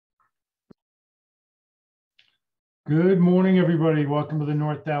Good morning, everybody. Welcome to the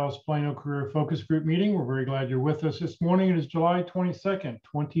North Dallas Plano Career Focus Group meeting. We're very glad you're with us this morning. It is July 22nd,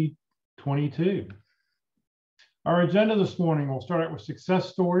 2022. Our agenda this morning, we'll start out with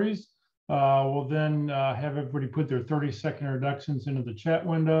success stories. We'll then have everybody put their 30-second introductions into the chat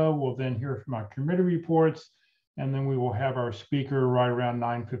window. We'll then hear from our committee reports, and then we will have our speaker right around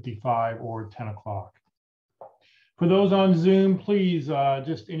 9:55 or 10 o'clock. For those on Zoom, please,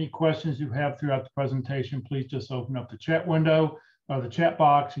 just any questions you have throughout the presentation, please just open up the chat window, the chat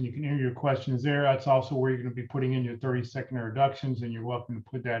box, and you can enter your questions there. That's also where you're going to be putting in your 30-second introductions, and you're welcome to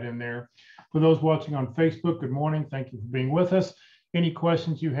put that in there. For those watching on Facebook, good morning. Thank you for being with us. Any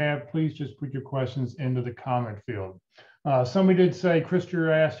questions you have, please just put your questions into the comment field. Somebody did say,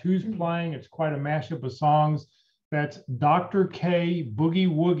 Christopher asked, who's playing? It's quite a mashup of songs. That's Dr. K Boogie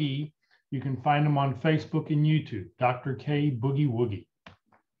Woogie. You can find them on Facebook and YouTube, Dr. K Boogie Woogie.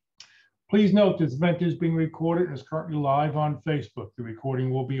 Please note this event is being recorded and is currently live on Facebook. The recording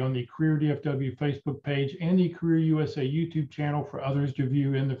will be on the Career DFW Facebook page and the Career USA YouTube channel for others to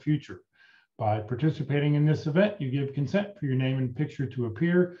view in the future. By participating in this event, you give consent for your name and picture to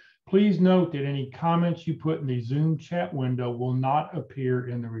appear. Please note that any comments you put in the Zoom chat window will not appear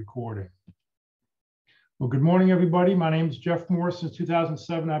in the recording. Well, good morning, everybody. My name is Jeff Morris. Since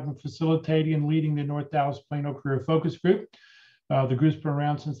 2007, I've been facilitating and leading the North Dallas Plano Career Focus Group. The group's been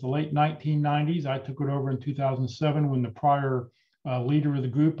around since the late 1990s. I took it over in 2007 when the prior leader of the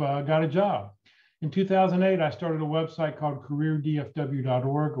group got a job. In 2008, I started a website called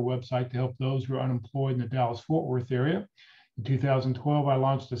careerdfw.org, a website to help those who are unemployed in the Dallas-Fort Worth area. In 2012, I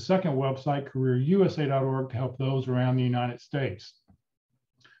launched a second website, careerusa.org, to help those around the United States.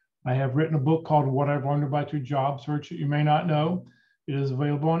 I have written a book called What I've Learned About Your Job Search That You May Not Know. It is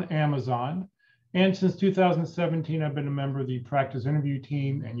available on Amazon. And since 2017, I've been a member of the practice interview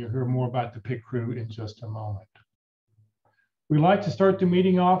team, and you'll hear more about the PIC crew in just a moment. We'd like to start the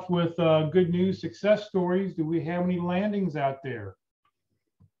meeting off with good news success stories. Do we have any landings out there?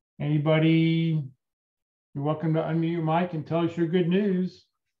 Anybody? You're welcome to unmute your mic and tell us your good news.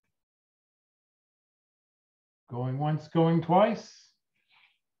 Going once, going twice.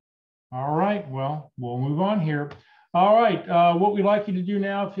 All right, well, we'll move on here. All right, what we'd like you to do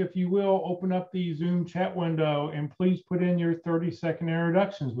now, if you will, open up the Zoom chat window and please put in your 30-second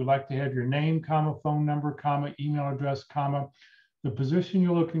introductions. We'd like to have your name, comma, phone number, comma, email address, comma, the position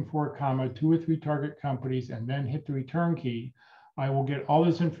you're looking for, comma, 2 or 3 target companies, and then hit the return key. I will get all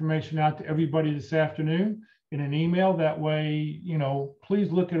this information out to everybody this afternoon in an email. That way, you know, please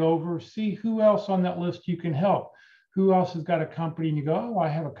look it over, see who else on that list you can help. Who else has got a company and you go, oh, I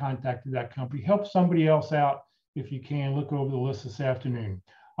have a contact to that company. Help somebody else out if you can. Look over the list this afternoon.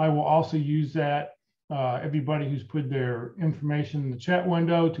 I will also use that, everybody who's put their information in the chat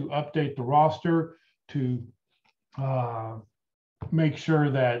window, to update the roster, to make sure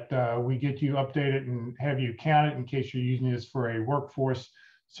that we get you updated and have you counted in case you're using this for a workforce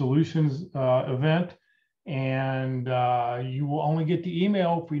solutions event. And you will only get the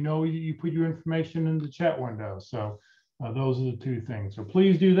email if we know you put your information in the chat window. So those are the 2 things. So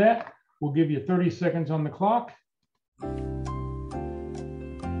please do that. We'll give you 30 seconds on the clock.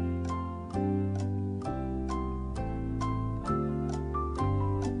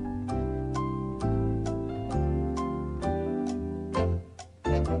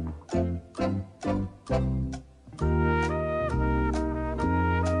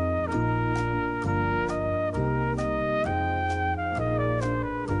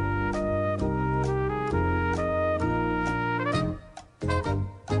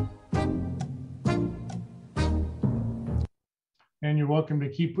 And you're welcome to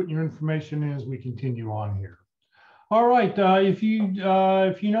keep putting your information in as we continue on here. All right, if you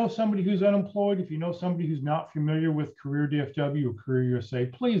know somebody who's unemployed, if you know somebody who's not familiar with Career DFW or Career USA,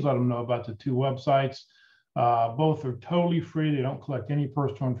 please let them know about the 2 websites. Both are totally free. They don't collect any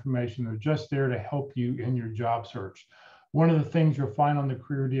personal information. They're just there to help you in your job search. One of the things you'll find on the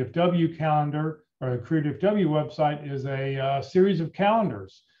Career DFW calendar, or the Career DFW website, is a series of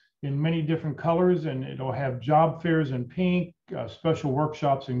calendars in many different colors, and it'll have job fairs in pink, special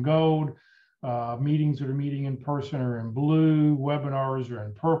workshops in gold, meetings that are meeting in person are in blue, webinars are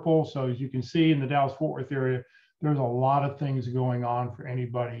in purple. So as you can see in the Dallas-Fort Worth area, there's a lot of things going on for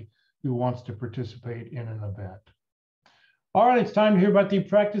anybody who wants to participate in an event. All right, it's time to hear about the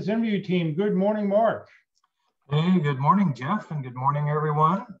practice interview team. Good morning, Mark. Hey, good morning, Jeff, and good morning,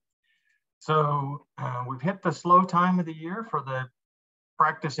 everyone. So we've hit the slow time of the year for the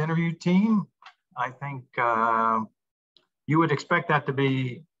practice interview team. I think you would expect that to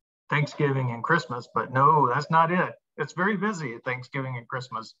be Thanksgiving and Christmas, but no, that's not it. It's very busy at Thanksgiving and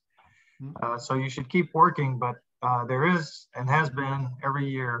Christmas. So you should keep working, but there is and has been every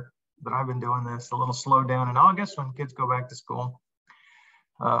year that I've been doing this, a little slowdown in August when kids go back to school.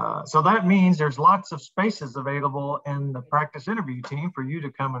 So that means there's lots of spaces available in the practice interview team for you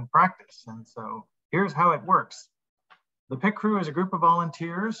to come and practice. And so here's how it works. The PIT crew is a group of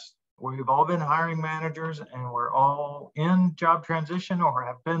volunteers. We've all been hiring managers and we're all in job transition or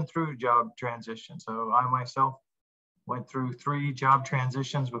have been through job transition. So I myself went through 3 job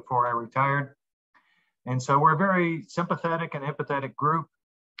transitions before I retired. And so we're a very sympathetic and empathetic group.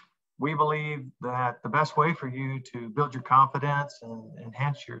 We believe that the best way for you to build your confidence and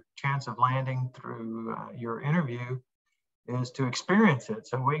enhance your chance of landing through your interview is to experience it.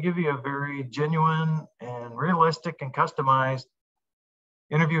 So we give you a very genuine and realistic and customized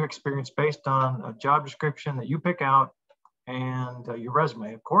interview experience based on a job description that you pick out and your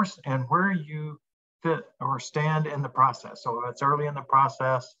resume, of course, and where you fit or stand in the process. So if it's early in the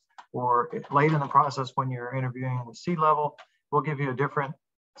process or late in the process when you're interviewing with C-level, we'll give you a different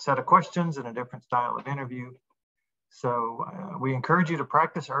set of questions and a different style of interview. So we encourage you to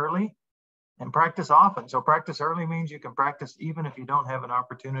practice early and practice often. So practice early means you can practice even if you don't have an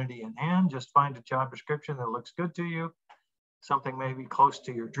opportunity in hand. Just find a job description that looks good to you, something maybe close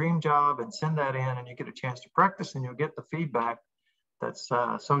to your dream job, and send that in and you get a chance to practice and you'll get the feedback that's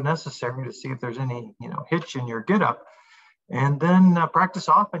so necessary to see if there's any hitch in your get up. And then practice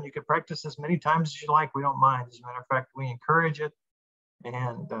often. You can practice as many times as you like. We don't mind. As a matter of fact, we encourage it.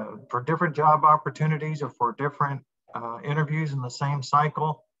 And for different job opportunities or for different interviews in the same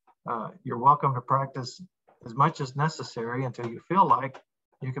cycle, you're welcome to practice as much as necessary until you feel like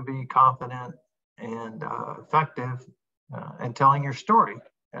you can be confident and effective in telling your story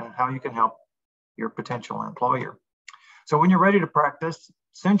and how you can help your potential employer. So when you're ready to practice,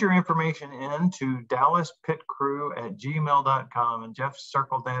 send your information in to dallaspitcrew@gmail.com, and Jeff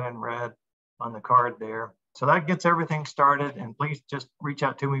circled that in red on the card there. So that gets everything started, and please just reach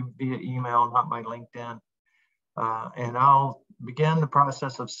out to me via email, not by LinkedIn. And I'll begin the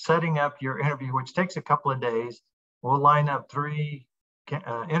process of setting up your interview, which takes a couple of days. We'll line up 3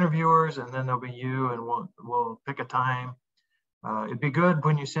 interviewers, and then there'll be you, and we'll pick a time. It'd be good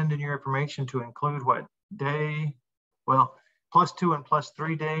when you send in your information to include what day, well, +2 and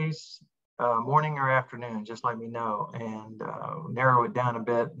 +3 days, morning or afternoon. Just let me know and narrow it down a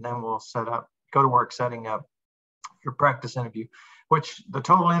bit, and then we'll go to work setting up your practice interview, which the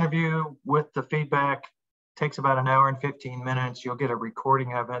total interview with the feedback takes about 1 hour and 15 minutes. You'll get a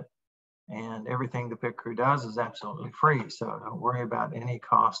recording of it, and everything the PIT crew does is absolutely free. So don't worry about any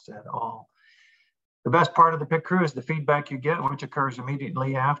cost at all. The best part of the PIT crew is the feedback you get, which occurs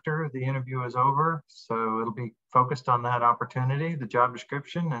immediately after the interview is over. So it'll be focused on that opportunity, the job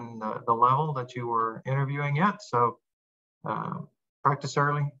description, and the level that you were interviewing at. So practice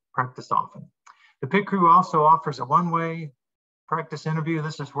early, practice often. The PIT crew also offers a one-way practice interview.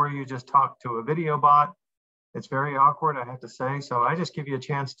 This is where you just talk to a video bot. It's very awkward, I have to say. So I just give you a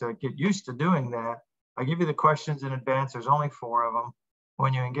chance to get used to doing that. I give you the questions in advance. There's only 4 of them.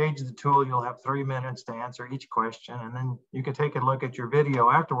 When you engage the tool, you'll have 3 minutes to answer each question, and then you can take a look at your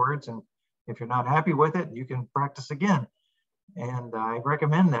video afterwards. And if you're not happy with it, you can practice again. And I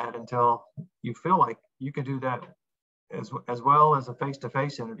recommend that until you feel like you can do that as well as a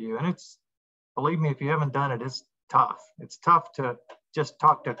face-to-face interview. And it's, believe me, if you haven't done it, it's tough. It's tough to just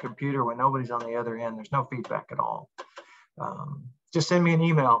talk to a computer when nobody's on the other end. There's no feedback at all. Just send me an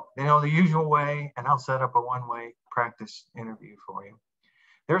email, the usual way, and I'll set up a one-way practice interview for you.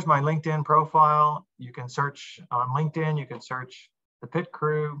 There's my LinkedIn profile. You can search on LinkedIn. You can search the PIT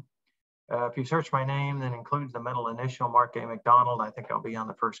crew. If you search my name, then include the middle initial, Mark A. McDonald. I think I'll be on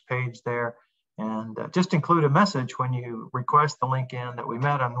the first page there. And just include a message when you request the link in that we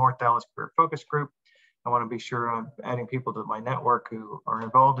met on North Dallas Career Focus Group. I want to be sure I'm adding people to my network who are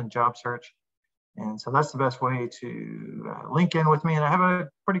involved in job search. And so that's the best way to link in with me. And I have a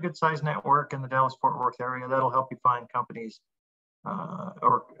pretty good sized network in the Dallas-Fort Worth area that'll help you find companies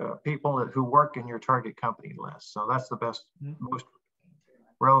or people who work in your target company list. So that's the best, most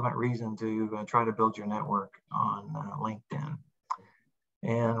relevant reason to try to build your network on LinkedIn.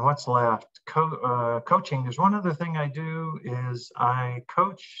 And what's left? Coaching. There's one other thing I do is I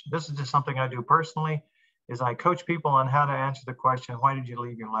coach. This is just something I do personally, is I coach people on how to answer the question, why did you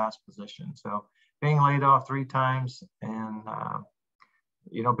leave your last position? So being laid off 3 times and,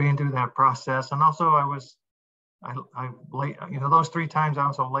 being through that process. And also those 3 times I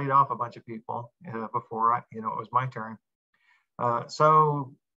also laid off a bunch of people before it was my turn.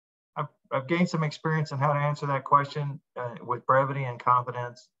 So I've gained some experience in how to answer that question with brevity and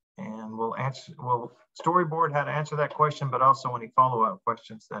confidence, and we'll storyboard how to answer that question, but also any follow-up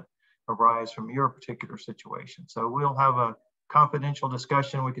questions that arise from your particular situation. So we'll have a confidential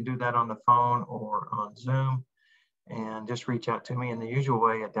discussion. We can do that on the phone or on Zoom, and just reach out to me in the usual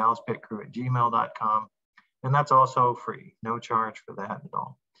way at dallaspitcrew@gmail.com. And that's also free, no charge for that at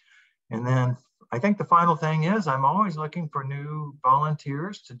all. And then I think the final thing is I'm always looking for new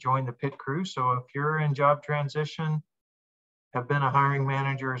volunteers to join the pit crew. So if you're in job transition, have been a hiring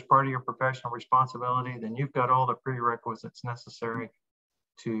manager as part of your professional responsibility, then you've got all the prerequisites necessary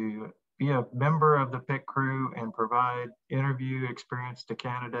to be a member of the pit crew and provide interview experience to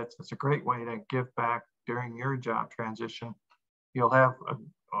candidates. It's a great way to give back during your job transition. You'll have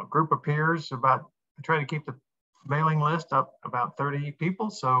a group of peers, I try to keep the mailing list up about 30 people.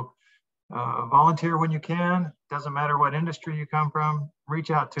 So volunteer when you can. Doesn't matter what industry you come from,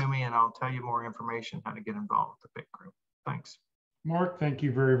 reach out to me and I'll tell you more information how to get involved with the pit crew. Thanks. Mark, thank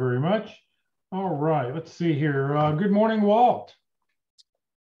you very, very much. All right, let's see here. Good morning, Walt.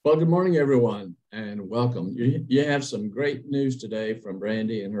 Well, good morning, everyone, and welcome. You have some great news today from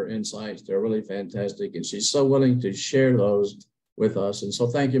Brandy and her insights. They're really fantastic, and she's so willing to share those with us. And so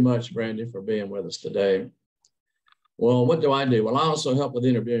thank you much, Brandy, for being with us today. Well, what do? Well, I also help with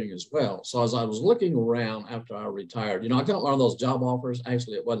interviewing as well. So as I was looking around after I retired, I got one of those job offers.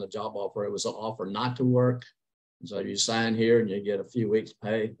 Actually, it wasn't a job offer. It was an offer not to work. So you sign here and you get a few weeks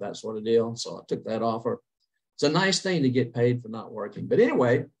pay, that sort of deal. So I took that offer. It's a nice thing to get paid for not working. But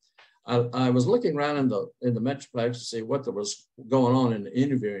anyway, I was looking around in the Metroplex to see what there was going on in the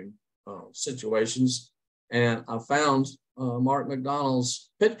interviewing situations. And I found Mark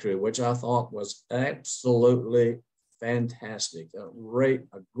McDonald's pit crew, which I thought was absolutely fantastic. A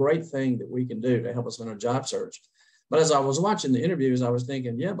great thing that we can do to help us in our job search. But as I was watching the interviews, I was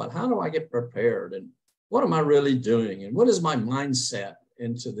thinking, yeah, but how do I get prepared? And what am I really doing? And what is my mindset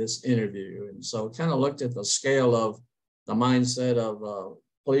into this interview? And so kind of looked at the scale of the mindset of,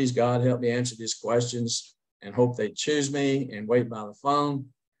 please God, help me answer these questions and hope they choose me and wait by the phone,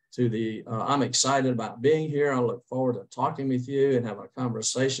 to the, I'm excited about being here. I look forward to talking with you and having a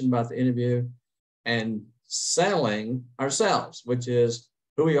conversation about the interview, and selling ourselves, which is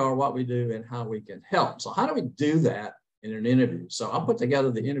who we are, what we do, and how we can help. So how do we do that in an interview? So I'll put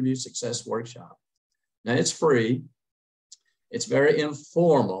together the interview success workshop. Now it's free. It's very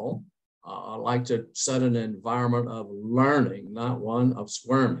informal. I like to set an environment of learning, not one of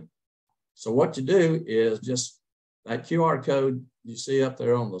squirming. So what you do is just that QR code you see up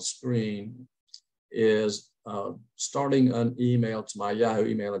there on the screen is starting an email to my Yahoo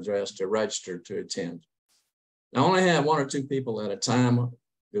email address to register to attend. Now, I only have 1 or 2 people at a time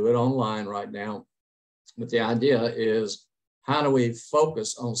do it online right now. But the idea is, how do we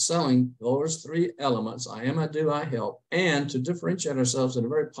focus on selling those 3 elements, I am, I do, I help, and to differentiate ourselves in a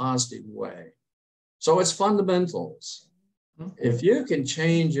very positive way. So it's fundamentals. If you can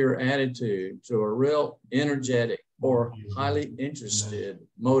change your attitude to a real energetic or highly interested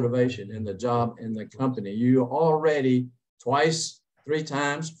motivation in the job, in the company, you already 2, 3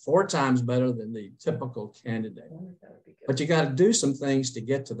 times, 4 times better than the typical candidate. But you got to do some things to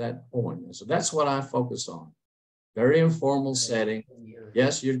get to that point. And so that's what I focus on. Very informal setting.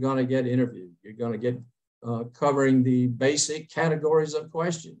 Yes, you're going to get interviewed. You're going to get covering the basic categories of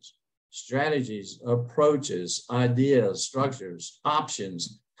questions, strategies, approaches, ideas, structures,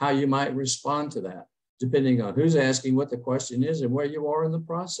 options, how you might respond to that, depending on who's asking, what the question is, and where you are in the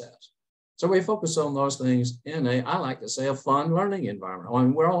process. So we focus on those things in I like to say, a fun learning environment. I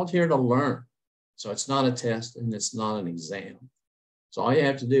mean, we're all here to learn. So it's not a test and it's not an exam. So all you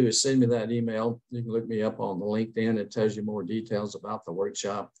have to do is send me that email. You can look me up on the LinkedIn. It tells you more details about the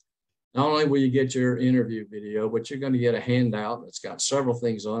workshop. Not only will you get your interview video, but you're going to get a handout that's got several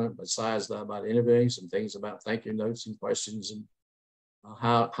things on it besides that about interviewing, some things about thank you notes and questions and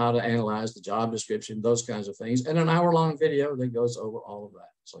how to analyze the job description, those kinds of things, and an hour-long video that goes over all of that.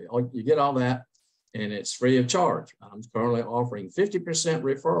 So you get all that, and it's free of charge. I'm currently offering 50%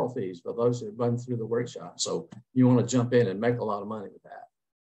 referral fees for those who have run through the workshop. So you want to jump in and make a lot of money with that.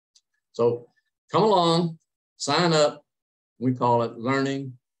 So come along, sign up. We call it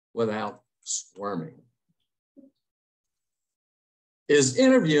Learning Without Squirming. Is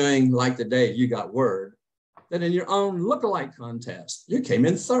interviewing like the day you got word that in your own lookalike contest, you came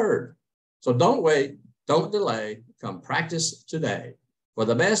in 3rd. So don't wait, don't delay, come practice today for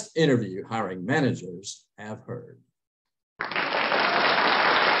the best interview hiring managers have heard.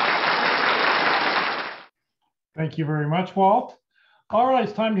 Thank you very much, Walt. All right,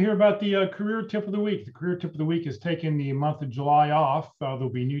 it's time to hear about the career tip of the week. The career tip of the week is taking the month of July off. There'll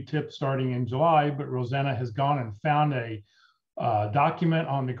be new tips starting in July, but Rosanna has gone and found a document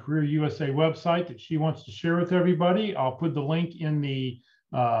on the Career USA website that she wants to share with everybody. I'll put the link in the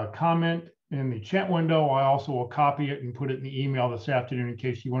comment in the chat window. I also will copy it and put it in the email this afternoon in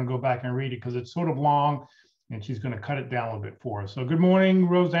case you want to go back and read it, because it's sort of long and she's going to cut it down a little bit for us. So good morning,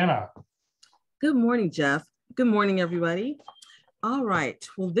 Rosanna. Good morning, Jeff. Good morning, everybody. All right.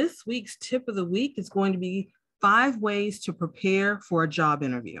 Well, this week's tip of the week is going to be 5 ways to prepare for a job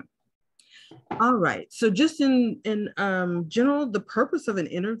interview. All right. So just in general, the purpose of an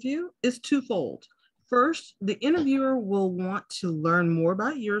interview is twofold. First, the interviewer will want to learn more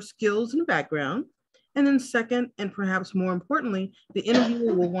about your skills and background. And then second, and perhaps more importantly, the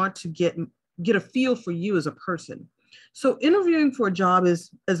interviewer will want to get a feel for you as a person. So interviewing for a job is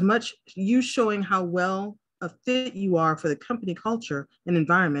as much you showing how well a fit you are for the company culture and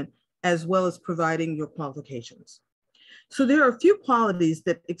environment, as well as providing your qualifications. So there are a few qualities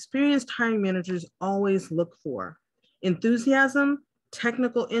that experienced hiring managers always look for: enthusiasm,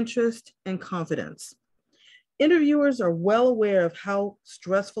 technical interest, and confidence. Interviewers are well aware of how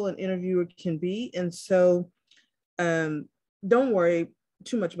stressful an interviewer can be, and so don't worry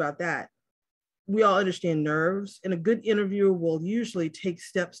too much about that. We all understand nerves, and a good interviewer will usually take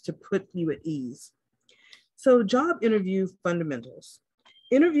steps to put you at ease. So job interview fundamentals.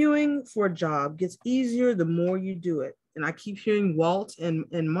 Interviewing for a job gets easier the more you do it. And I keep hearing Walt and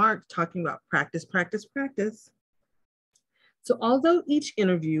Mark talking about practice, practice, practice. So although each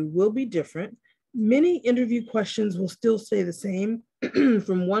interview will be different, many interview questions will still stay the same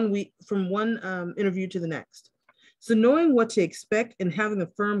from one interview to the next. So knowing what to expect and having a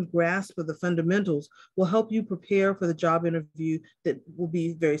firm grasp of the fundamentals will help you prepare for the job interview that will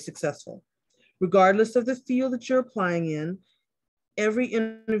be very successful. Regardless of the field that you're applying in, every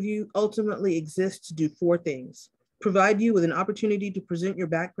interview ultimately exists to do 4 things: provide you with an opportunity to present your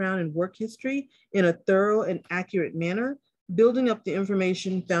background and work history in a thorough and accurate manner, building up the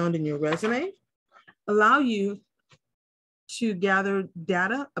information found in your resume, allow you to gather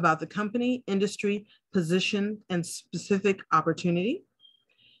data about the company, industry, position, and specific opportunity,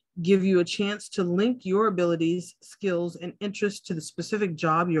 give you a chance to link your abilities, skills, and interests to the specific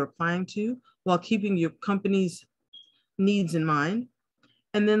job you're applying to while keeping your company's needs in mind,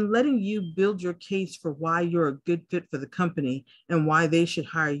 and then letting you build your case for why you're a good fit for the company and why they should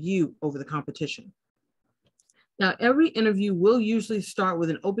hire you over the competition. Now, every interview will usually start with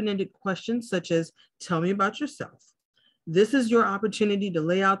an open-ended question such as, tell me about yourself. This is your opportunity to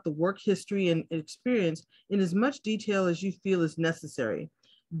lay out the work history and experience in as much detail as you feel is necessary.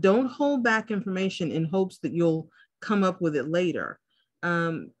 Don't hold back information in hopes that you'll come up with it later.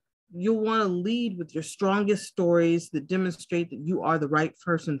 You'll want to lead with your strongest stories that demonstrate that you are the right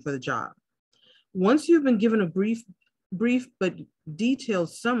person for the job. Once you've been given a brief but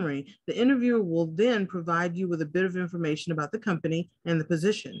detailed summary, the interviewer will then provide you with a bit of information about the company and the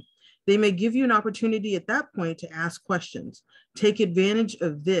position. They may give you an opportunity at that point to ask questions. Take advantage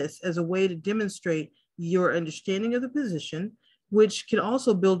of this as a way to demonstrate your understanding of the position, which can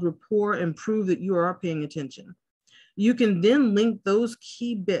also build rapport and prove that you are paying attention. You can then link those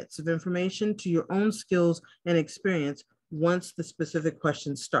key bits of information to your own skills and experience once the specific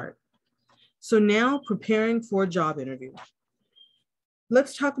questions start. So now, preparing for a job interview.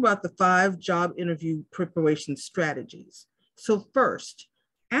 Let's talk about the 5 job interview preparation strategies. So first,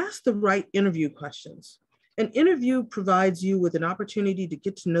 ask the right interview questions. An interview provides you with an opportunity to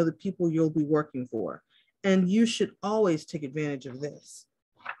get to know the people you'll be working for, and you should always take advantage of this.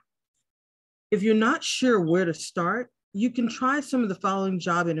 If you're not sure where to start, you can try some of the following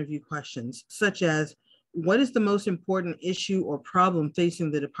job interview questions, such as, what is the most important issue or problem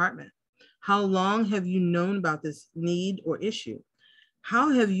facing the department? How long have you known about this need or issue?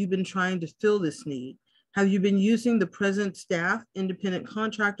 How have you been trying to fill this need? Have you been using the present staff, independent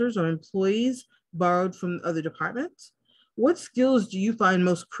contractors, or employees borrowed from other departments? What skills do you find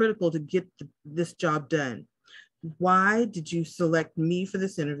most critical to get this job done? Why did you select me for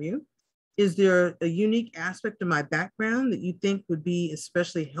this interview? Is there a unique aspect of my background that you think would be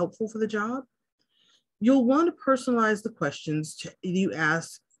especially helpful for the job? You'll want to personalize the questions you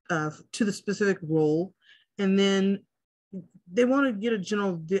ask to the specific role, and then you want to get a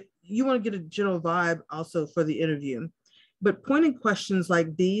general vibe also for the interview. But pointing questions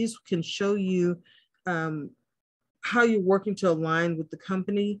like these can show you how you're working to align with the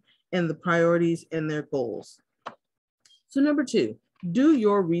company and the priorities and their goals. So number 2, do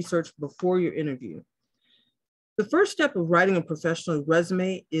your research before your interview. The first step of writing a professional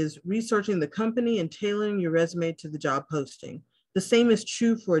resume is researching the company and tailoring your resume to the job posting. The same is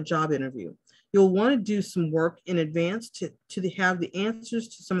true for a job interview. You'll want to do some work in advance to have the answers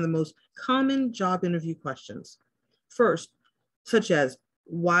to some of the most common job interview questions. First, such as,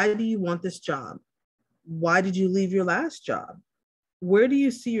 why do you want this job? Why did you leave your last job? Where do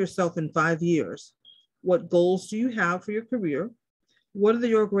you see yourself in 5 years? What goals do you have for your career? What are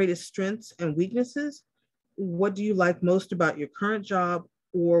your greatest strengths and weaknesses? What do you like most about your current job,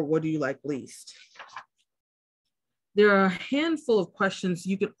 or what do you like least? There are a handful of questions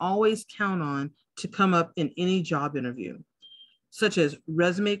you can always count on to come up in any job interview, such as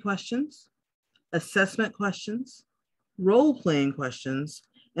resume questions, assessment questions, role-playing questions,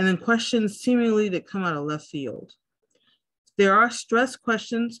 and then questions seemingly that come out of left field. There are stress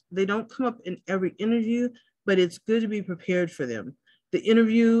questions. They don't come up in every interview, but it's good to be prepared for them. The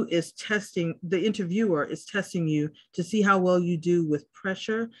interviewer is testing you to see how well you do with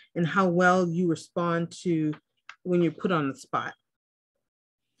pressure and how well you respond to when you're put on the spot.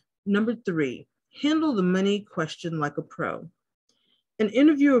 Number 3, handle the money question like a pro. An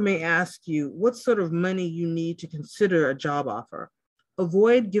interviewer may ask you what sort of money you need to consider a job offer.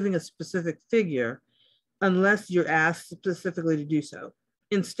 Avoid giving a specific figure unless you're asked specifically to do so.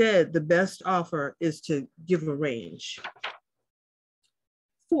 Instead, the best offer is to give a range.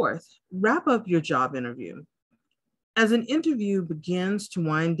 4th, wrap up your job interview. As an interview begins to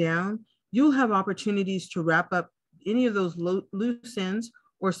wind down, you'll have opportunities to wrap up any of those loose ends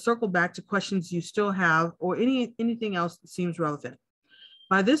or circle back to questions you still have or anything else that seems relevant.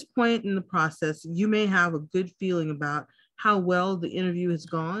 By this point in the process, you may have a good feeling about how well the interview has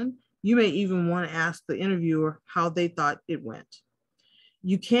gone. You may even want to ask the interviewer how they thought it went.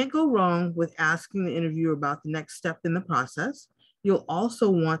 You can't go wrong with asking the interviewer about the next step in the process. You'll also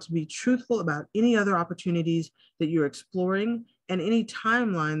want to be truthful about any other opportunities that you're exploring and any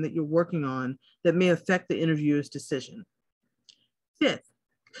timeline that you're working on that may affect the interviewer's decision. 5th,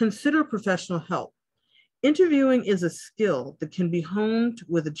 consider professional help. Interviewing is a skill that can be honed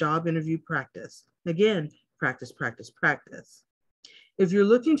with a job interview practice. Again, practice, practice, practice. If you're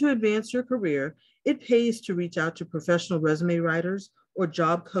looking to advance your career, it pays to reach out to professional resume writers or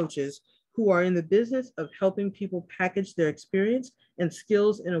job coaches who are in the business of helping people package their experience and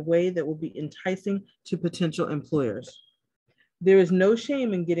skills in a way that will be enticing to potential employers. There is no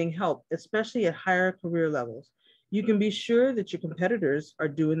shame in getting help, especially at higher career levels. You can be sure that your competitors are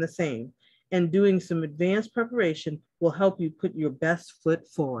doing the same, and doing some advanced preparation will help you put your best foot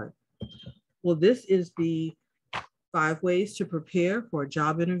forward. Well, this is the 5 ways to prepare for a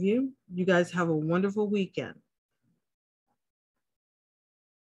job interview. You guys have a wonderful weekend.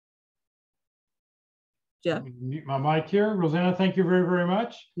 Jeff? Mute my mic here. Rosanna, thank you very, very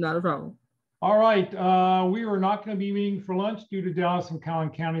much. Not a problem. All right, we are not going to be meeting for lunch due to Dallas and Collin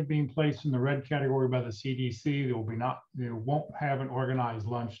County being placed in the red category by the CDC. They won't have an organized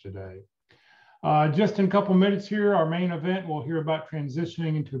lunch today. Just in a couple minutes here, our main event, we'll hear about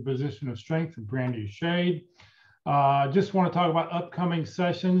transitioning into a position of strength with Brandy Schade. Just want to talk about upcoming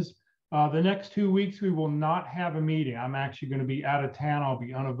sessions. The next 2 weeks, we will not have a meeting. I'm actually going to be out of town. I'll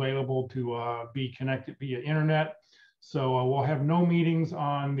be unavailable to be connected via internet. So we'll have no meetings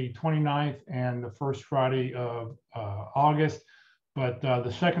on the 29th and the first Friday of August. But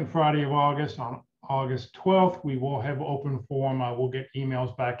the second Friday of August, on August 12th, we will have open forum. We'll get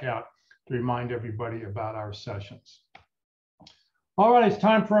emails back out to remind everybody about our sessions. All right, it's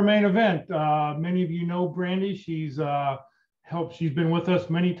time for our main event. Many of you know Brandy. She's been with us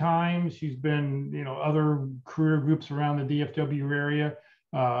many times. She's been, other career groups around the DFW area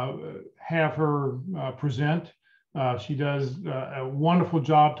have her present. She does a wonderful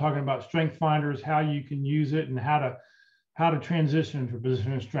job talking about strength finders, how you can use it, and how to transition into a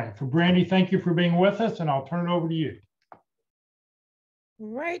position of strength. So Brandy, thank you for being with us, and I'll turn it over to you.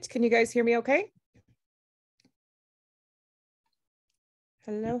 Right. Can you guys hear me okay?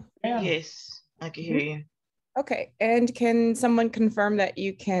 Hello? Yes, I can hear you. Okay. And can someone confirm that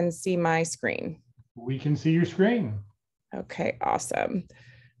you can see my screen? We can see your screen. Okay, awesome.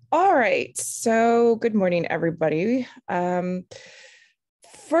 All right. So good morning, everybody.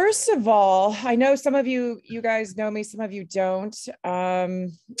 First of all, I know some of you guys know me, some of you don't. I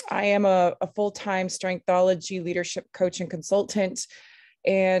am a full-time strengthology leadership coach and consultant.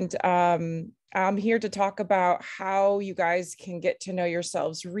 And I'm here to talk about how you guys can get to know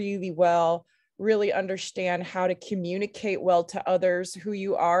yourselves really well, really understand how to communicate well to others, who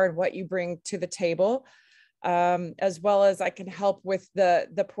you are and what you bring to the table, as well as I can help with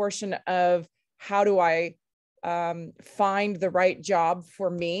the portion of how do I find the right job for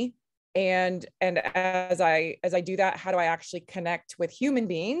me. And as I do that, how do I actually connect with human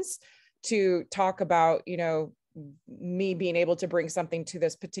beings to talk about, me being able to bring something to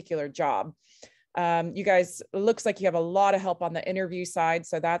this particular job. You guys, it looks like you have a lot of help on the interview side.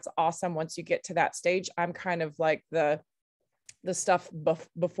 So that's awesome. Once you get to that stage, I'm kind of like the stuff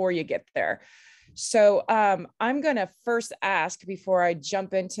before you get there. So I'm going to first ask, before I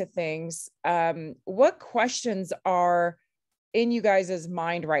jump into things, what questions are in you guys'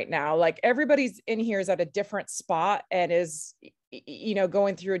 mind right now? Like, everybody's in here is at a different spot and is, you know,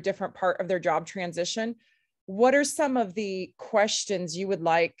 going through a different part of their job transition. What are some of the questions you would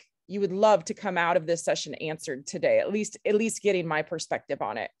love to come out of this session answered today? At least getting my perspective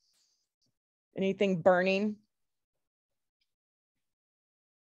on it. Anything burning?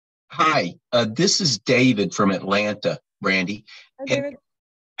 Hi, this is David from Atlanta, Brandy. Hi, David.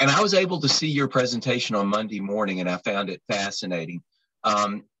 And I was able to see your presentation on Monday morning, and I found it fascinating.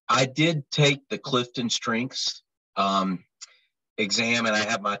 I did take the Clifton Strengths exam, and I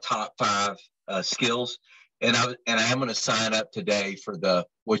have my top 5 skills. And I am going to sign up today for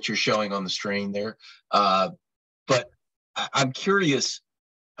what you're showing on the screen there. But I'm curious.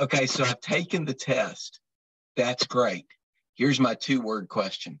 Okay, so I've taken the test. That's great. Here's my 2-word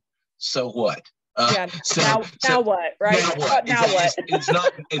question. So what? Yeah. Now what? Right? Now what? Now what?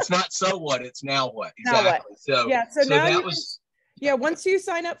 It's not so what. It's now what? Exactly. Now what? So yeah. So now that was. Yeah. Once you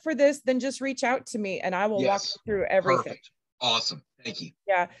sign up for this, then just reach out to me, and I will walk you through everything. Perfect. Awesome. Thank you.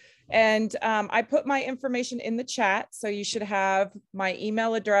 Yeah. And I put my information in the chat, so you should have my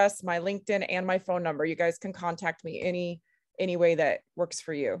email address, my LinkedIn, and my phone number. You guys can contact me any way that works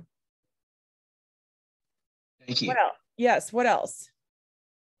for you. Thank you. What else? Yes. What else?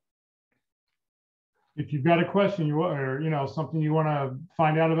 If you've got a question or something you want to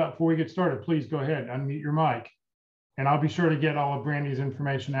find out about before we get started, please go ahead, unmute your mic. And I'll be sure to get all of Brandy's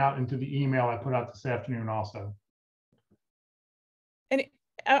information out into the email I put out this afternoon also. And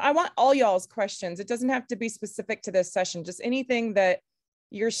I want all y'all's questions. It doesn't have to be specific to this session, just anything that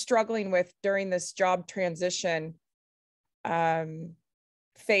you're struggling with during this job transition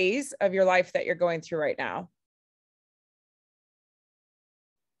phase of your life that you're going through right now.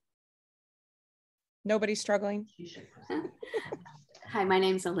 Nobody struggling? Hi, my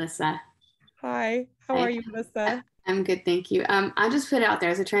name's Alyssa. Hi, how are you, Alyssa? I'm good, thank you. I just put it out there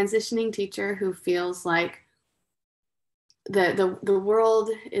as a transitioning teacher who feels like the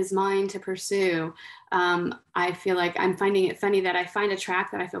world is mine to pursue. I feel like I'm finding it funny that I find a track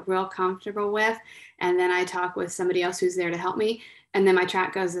that I feel real comfortable with, and then I talk with somebody else who's there to help me, and then my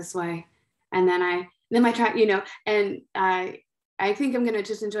track goes this way, and then my track, and I think I'm going to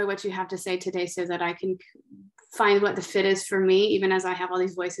just enjoy what you have to say today so that I can find what the fit is for me, even as I have all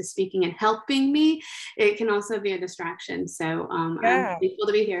these voices speaking and helping me. It can also be a distraction. So I'm thankful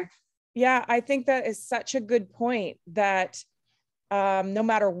to be here. Yeah, I think that is such a good point that no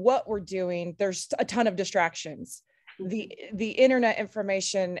matter what we're doing, there's a ton of distractions. The internet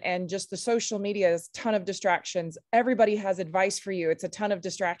information and just the social media is a ton of distractions. Everybody has advice for you. It's a ton of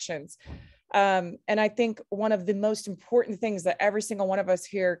distractions. And I think one of the most important things that every single one of us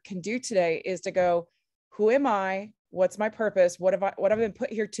here can do today is to go, who am I? What's my purpose? What have I been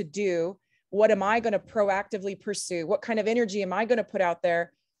put here to do? What am I going to proactively pursue? What kind of energy am I going to put out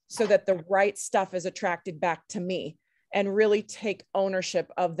there so that the right stuff is attracted back to me, and really take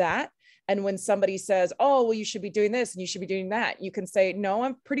ownership of that? And when somebody says, oh, well, you should be doing this and you should be doing that, you can say, no,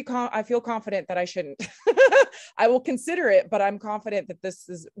 I feel confident that I shouldn't. I will consider it, but I'm confident that this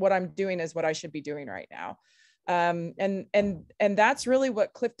is what I'm doing is what I should be doing right now. And that's really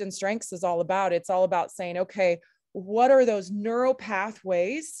what Clifton Strengths is all about. It's all about saying, okay, what are those neural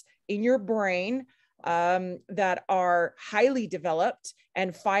pathways in your brain that are highly developed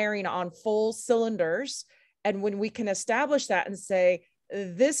and firing on full cylinders? And when we can establish that and say,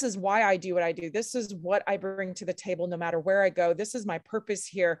 this is why I do what I do, this is what I bring to the table no matter where I go, this is my purpose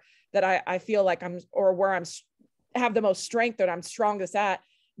here, that I feel like where I'm have the most strength, that I'm strongest at,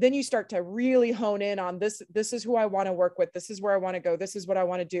 then you start to really hone in on this is who I want to work with, this is where I want to go, this is what I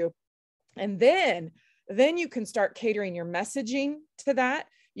want to do. And then you can start catering your messaging to that.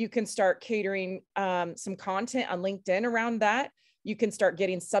 You can start catering some content on LinkedIn around that. You can start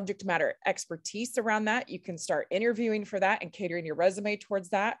getting subject matter expertise around that. You can start interviewing for that and catering your resume towards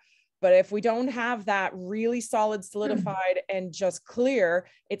that. But if we don't have that really solid, solidified, and just clear,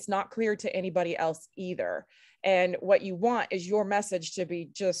 it's not clear to anybody else either. And what you want is your message to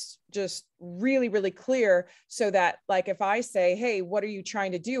be just really, really clear, so that, like, if I say, hey, what are you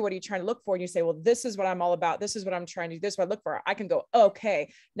trying to do? What are you trying to look for? And you say, well, this is what I'm all about. This is what I'm trying to do. This is what I look for. I can go,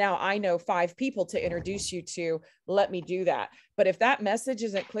 okay, now I know 5 people to introduce you to. Let me do that. But if that message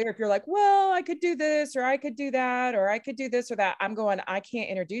isn't clear, if you're like, well, I could do this, or I could do that, or I could do this or that, I'm going, I can't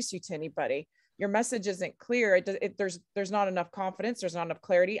introduce you to anybody. Your message isn't clear. There's not enough confidence. There's not enough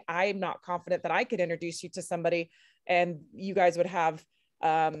clarity. I'm not confident that I could introduce you to somebody and you guys would have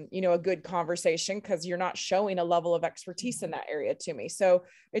a good conversation because you're not showing a level of expertise in that area to me. So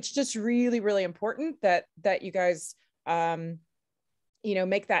it's just really, really important that you guys,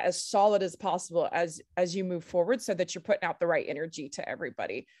 make that as solid as possible as you move forward, so that you're putting out the right energy to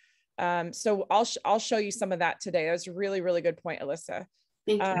everybody. So I'll show you some of that today. That was a really, really good point, Alyssa.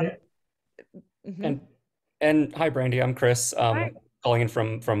 Thank you. And hi, Brandy. I'm Chris. Hi. Calling in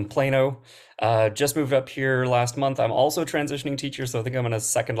from Plano. Just moved up here last month. I'm also a transitioning teacher, so I think I'm going to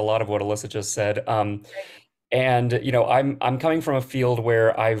second a lot of what Alyssa just said. And I'm coming from a field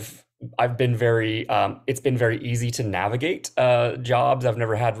where I've been very it's been very easy to navigate jobs. I've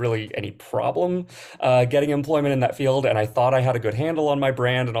never had really any problem getting employment in that field, and I thought I had a good handle on my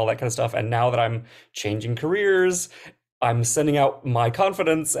brand and all that kind of stuff. And now that I'm changing careers, I'm sending out my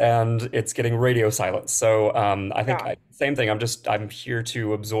confidence and it's getting radio silence. So I think same thing. I'm here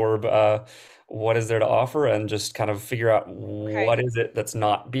to absorb what is there to offer and just kind of figure out what is it that's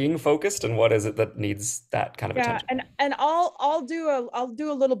not being focused and what is it that needs that kind of attention. And I'll do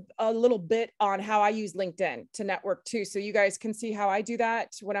a little bit on how I use LinkedIn to network too, so you guys can see how I do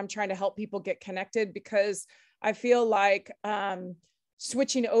that when I'm trying to help people get connected, because I feel like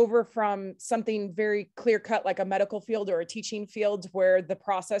switching over from something very clear cut, like a medical field or a teaching field, where the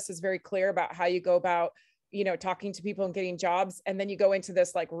process is very clear about how you go about, talking to people and getting jobs. And then you go into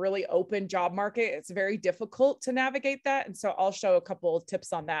this like really open job market. It's very difficult to navigate that. And so I'll show a couple of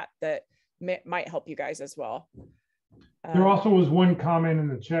tips on that might help you guys as well. There also was one comment in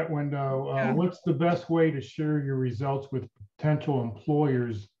the chat window. What's the best way to share your results with potential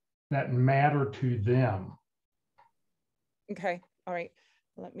employers that matter to them? Okay. All right,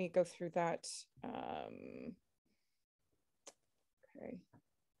 let me go through that.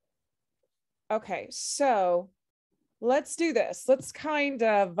 Okay, so let's do this. Let's kind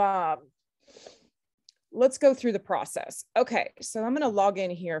of, let's go through the process. Okay, so I'm going to log in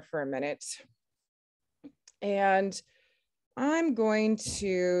here for a minute. And I'm going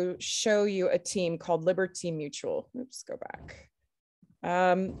to show you a team called Liberty Mutual. Oops, go back.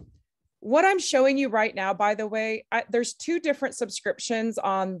 What I'm showing you right now, by the way, there's two different subscriptions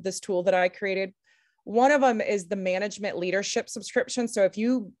on this tool that I created. One of them is the management leadership subscription. So if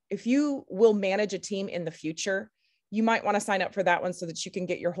you will manage a team in the future, you might want to sign up for that one so that you can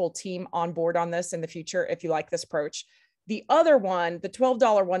get your whole team on board on this in the future if you like this approach. The other one, the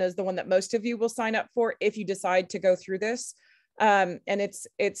 $12 one, is the one that most of you will sign up for if you decide to go through this. And it's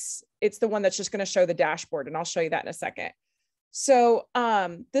the one that's just going to show the dashboard, and I'll show you that in a second. So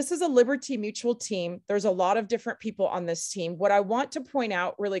this is a Liberty Mutual team. There's a lot of different people on this team. What I want to point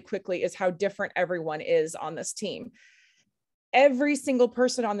out really quickly is how different everyone is on this team. Every single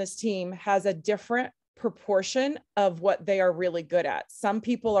person on this team has a different proportion of what they are really good at. Some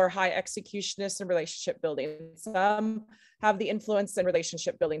people are high executionists in relationship building. Some have the influence in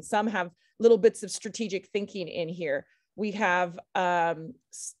relationship building. Some have little bits of strategic thinking in here. We have,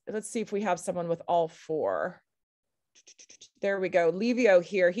 let's see if we have someone with all four. There we go. Livio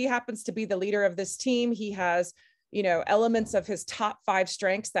here. He happens to be the leader of this team. He has, elements of his top 5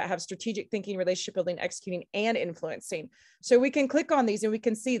 strengths that have strategic thinking, relationship building, executing, and influencing. So we can click on these and we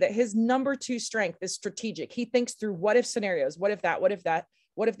can see that his number 2 strength is strategic. He thinks through what if scenarios. What if that? What if that?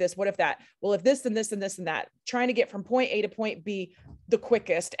 What if this? What if that? Well, if this and this and this and that, trying to get from point A to point B the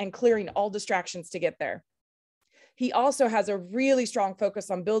quickest and clearing all distractions to get there. He also has a really strong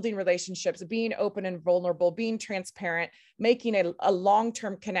focus on building relationships, being open and vulnerable, being transparent, making a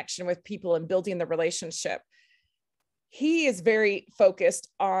long-term connection with people and building the relationship. He is very focused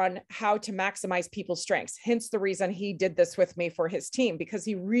on how to maximize people's strengths. Hence the reason he did this with me for his team, because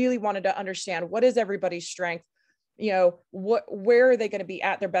he really wanted to understand what is everybody's strength. Where are they going to be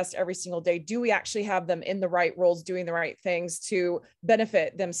at their best every single day? Do we actually have them in the right roles, doing the right things to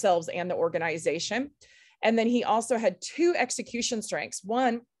benefit themselves and the organization? And then he also had 2 execution strengths.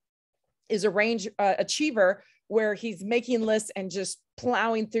 One is a range achiever, where he's making lists and just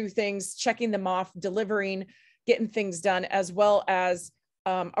plowing through things, checking them off, delivering, getting things done, as well as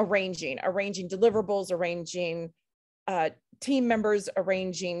arranging deliverables, arranging team members,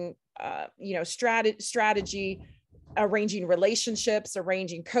 arranging strategy, arranging relationships,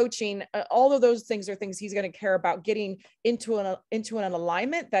 arranging coaching. All of those things are things he's going to care about getting into an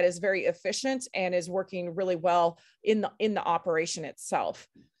alignment that is very efficient and is working really well in the operation itself.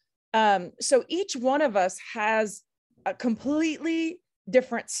 So each one of us has a completely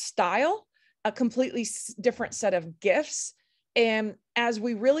different style, a completely different set of gifts. And as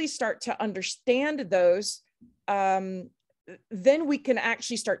we really start to understand those, then we can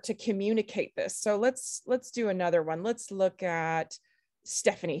actually start to communicate this. So let's do another one. Let's look at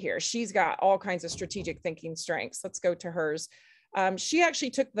Stephanie here. She's got all kinds of strategic thinking strengths. Let's go to hers. She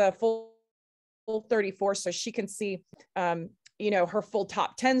actually took the full 34, so she can see, her full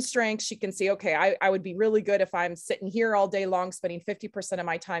top 10 strengths. She can see, okay, I would be really good if I'm sitting here all day long, spending 50% of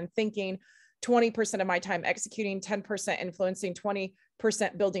my time thinking, 20% of my time executing, 10% influencing,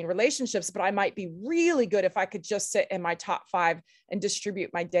 20% building relationships, but I might be really good if I could just sit in my top 5 and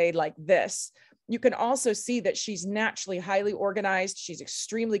distribute my day like this. You can also see that she's naturally highly organized. She's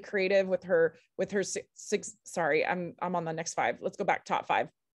extremely creative with her sorry, I'm on the next 5. Let's go back top 5.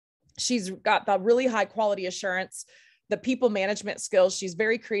 She's got the really high quality assurance, the people management skills. She's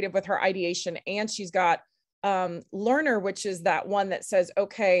very creative with her ideation, and she's got learner, which is that one that says,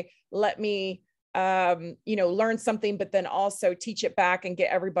 okay, let me, learn something, but then also teach it back and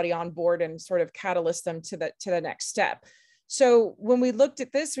get everybody on board and sort of catalyst them to the next step. So when we looked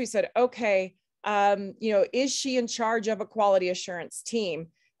at this, we said, okay, is she in charge of a quality assurance team?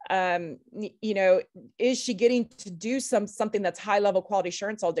 Is she getting to do something that's high level quality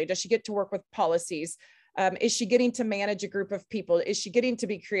assurance all day? Does she get to work with policies? Is she getting to manage a group of people? Is she getting to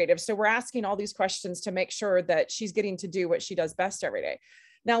be creative? So we're asking all these questions to make sure that she's getting to do what she does best every day.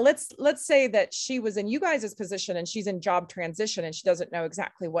 Now let's say that she was in you guys' position and she's in job transition and she doesn't know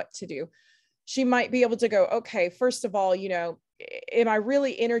exactly what to do. She might be able to go, okay, first of all, am I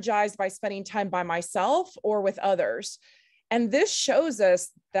really energized by spending time by myself or with others? And this shows us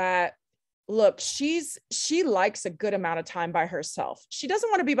that, look, she likes a good amount of time by herself. She doesn't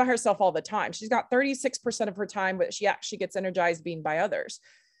want to be by herself all the time. She's got 36% of her time, but she actually gets energized being by others.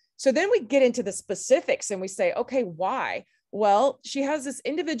 So then we get into the specifics and we say, okay, why? Well, she has this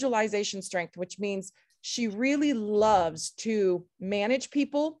individualization strength, which means she really loves to manage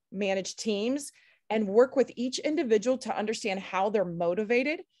people, manage teams, and work with each individual to understand how they're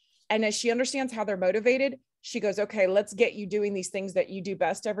motivated. And as she understands how they're motivated, she goes, okay, let's get you doing these things that you do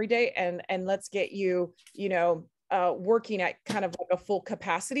best every day. And let's get you, working at kind of like a full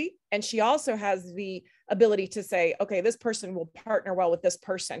capacity. And she also has the ability to say, okay, this person will partner well with this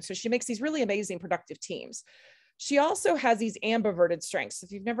person. So she makes these really amazing productive teams. She also has these ambiverted strengths.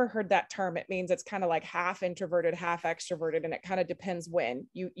 If you've never heard that term, it means it's kind of like half introverted, half extroverted, and it kind of depends when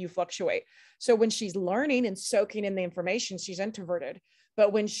you fluctuate. So when she's learning and soaking in the information, she's introverted.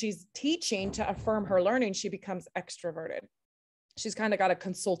 But when she's teaching to affirm her learning, she becomes extroverted. She's kind of got a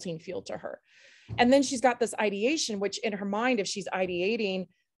consulting feel to her. And then she's got this ideation, which in her mind, if she's ideating,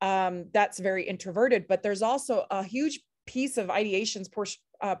 that's very introverted. But there's also a huge piece of ideation's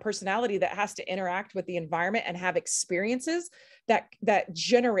personality that has to interact with the environment and have experiences that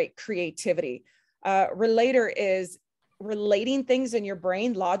generate creativity. Relator is relating things in your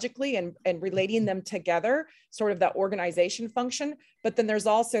brain logically and relating them together, sort of that organization function. But then there's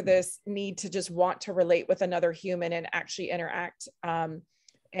also this need to just want to relate with another human and actually interact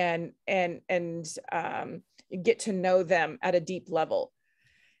and get to know them at a deep level.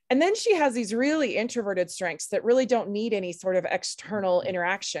 And then she has these really introverted strengths that really don't need any sort of external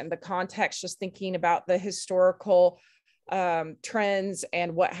interaction. The context, just thinking about the historical trends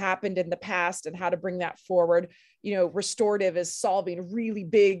and what happened in the past and how to bring that forward. Restorative is solving really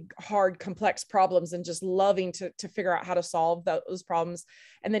big, hard, complex problems and just loving to figure out how to solve those problems.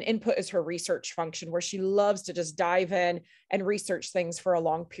 And then input is her research function, where she loves to just dive in and research things for a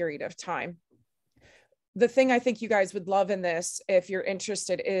long period of time. The thing I think you guys would love in this, if you're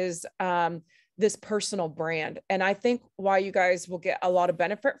interested, is this personal brand. And I think why you guys will get a lot of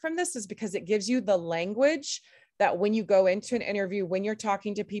benefit from this is because it gives you the language that when you go into an interview, when you're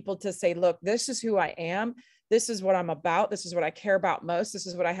talking to people, to say, look, this is who I am. This is what I'm about. This is what I care about most. This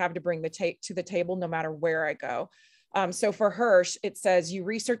is what I have to bring to the table, no matter where I go. So for her, it says, you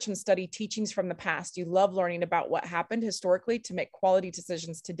research and study teachings from the past. You love learning about what happened historically to make quality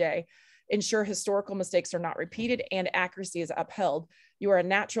decisions today. Ensure historical mistakes are not repeated and accuracy is upheld. You are a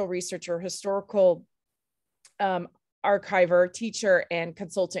natural researcher, historical archiver, teacher, and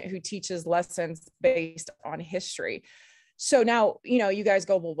consultant who teaches lessons based on history. So now, you guys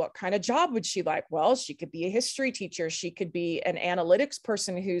go, well, what kind of job would she like? Well, she could be a history teacher. She could be an analytics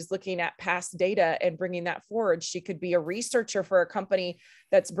person who's looking at past data and bringing that forward. She could be a researcher for a company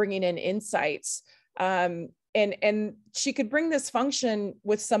that's bringing in insights. And she could bring this function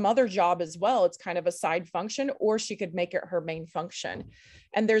with some other job as well. It's kind of a side function, or she could make it her main function.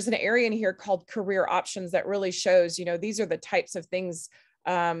 And there's an area in here called career options that really shows, these are the types of things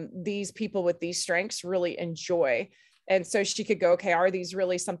these people with these strengths really enjoy. And so she could go, okay, are these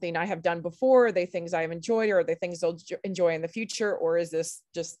really something I have done before? Are they things I've enjoyed, or are they things I'll enjoy in the future? Or is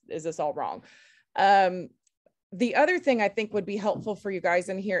this all wrong? The other thing I think would be helpful for you guys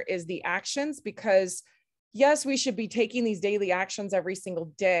in here is the actions, because yes, we should be taking these daily actions every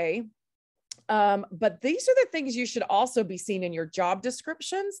single day. But these are the things you should also be seeing in your job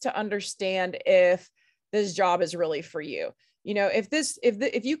descriptions to understand if this job is really for you. You know,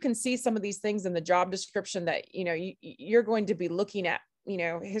 if you can see some of these things in the job description that, you know, you're going to be looking at, you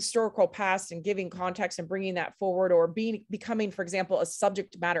know, historical past and giving context and bringing that forward, or becoming, for example, a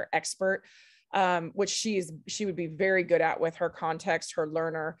subject matter expert, which she would be very good at with her context, her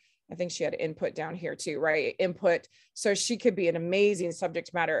learner. I think she had input down here too, right? Input. So she could be an amazing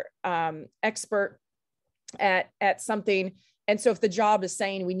subject matter expert at something. And so if the job is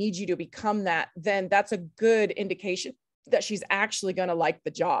saying we need you to become that, then that's a good indication that she's actually going to like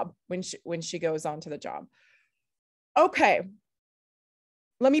the job when she goes on to the job. Okay.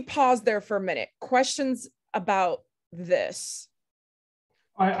 Let me pause there for a minute. Questions about this?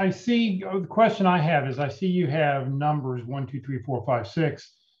 I see, the question I have is, I see you have numbers 1, 2, 3, 4, 5,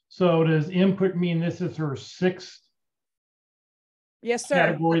 6. So does input mean this is her sixth Yes, sir.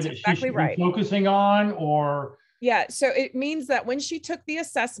 category That's that exactly she should right. be focusing on, or? Yeah, so it means that when she took the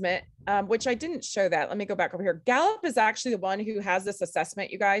assessment, which I didn't show that, let me go back over here. Gallup is actually the one who has this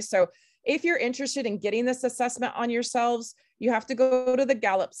assessment, you guys. So if you're interested in getting this assessment on yourselves, you have to go to the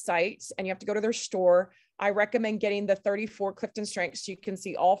Gallup site and you have to go to their store. I recommend getting the 34 Clifton Strengths. You can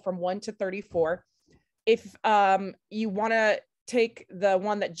see all from 1 to 34. If you want to take the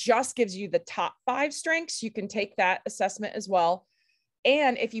one that just gives you the top 5 strengths, you can take that assessment as well.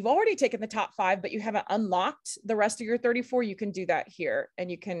 And if you've already taken the top 5, but you haven't unlocked the rest of your 34, you can do that here. And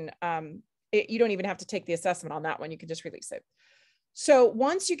you can, you don't even have to take the assessment on that one. You can just release it. So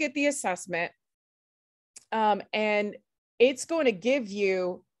once you get the assessment, and it's going to give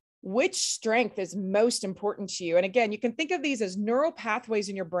you which strength is most important to you. And again, you can think of these as neural pathways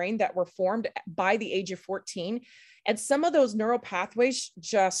in your brain that were formed by the age of 14. And some of those neural pathways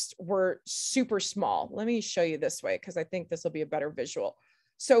just were super small. Let me show you this way, because I think this will be a better visual.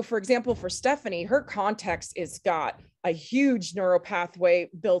 So for example, for Stephanie, her context is got a huge neural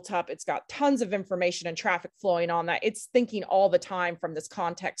pathway built up. It's got tons of information and traffic flowing on that. It's thinking all the time from this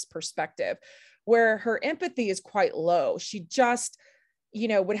context perspective, where her empathy is quite low. She just, you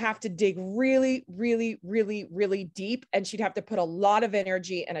know, would have to dig really, really, really, really deep. And she'd have to put a lot of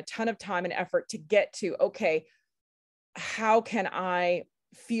energy and a ton of time and effort to get to, okay, how can I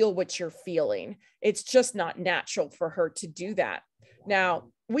feel what you're feeling? It's just not natural for her to do that. Now,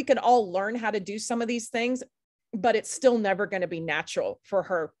 we can all learn how to do some of these things, but it's still never going to be natural for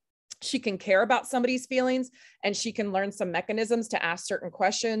her. She can care about somebody's feelings, and she can learn some mechanisms to ask certain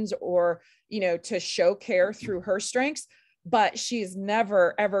questions, or, you know, to show care through her strengths, but she's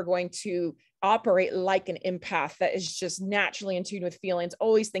never, ever going to operate like an empath that is just naturally in tune with feelings,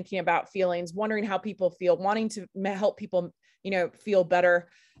 always thinking about feelings, wondering how people feel, wanting to help people, you know, feel better.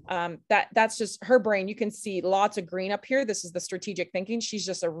 That's just her brain. You can see lots of green up here. This is the strategic thinking. She's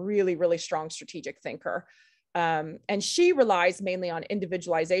just a really, really strong strategic thinker. And she relies mainly on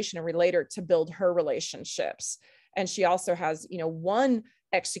individualization and relator to build her relationships. And she also has, you know, one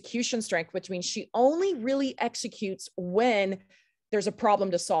execution strength, which means she only really executes when there's a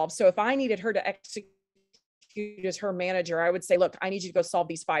problem to solve. So if I needed her to execute as her manager, I would say, look, I need you to go solve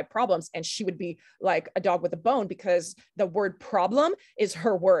these 5 problems. And she would be like a dog with a bone, because the word problem is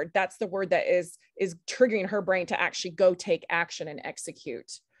her word. That's the word that is triggering her brain to actually go take action and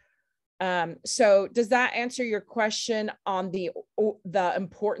execute. So does that answer your question on the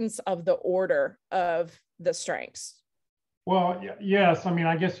importance of the order of the strengths? Well, yes. I mean,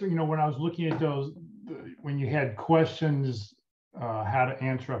 I guess, you know, when I was looking at those, when you had questions, how to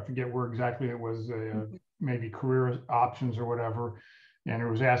answer, I forget where exactly it was, maybe career options or whatever, and it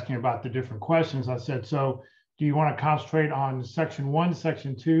was asking about the different questions. I said, so do you want to concentrate on section 1,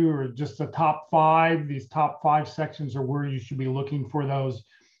 section 2, or just the top 5? These top 5 sections are where you should be looking for those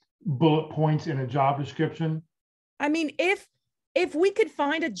bullet points in a job description. I mean, if we could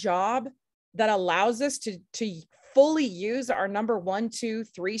find a job that allows us to fully use our number 1, 2,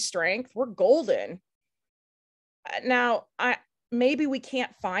 3 strength, we're golden. Now, maybe we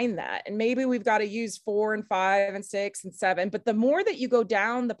can't find that, and maybe we've got to use 4 and 5 and 6 and 7. But the more that you go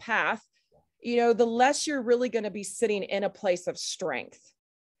down the path, you know, the less you're really going to be sitting in a place of strength.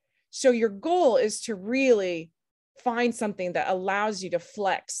 So your goal is to really find something that allows you to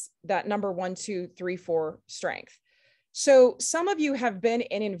flex that number 1, 2, 3, 4 strength. So some of you have been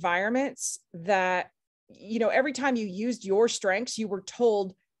in environments that, you know, every time you used your strengths, you were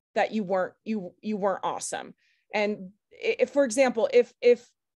told that you weren't awesome. And if, for example, if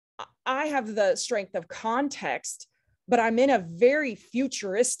I have the strength of context, but I'm in a very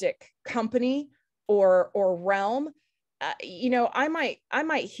futuristic company or realm, you know, I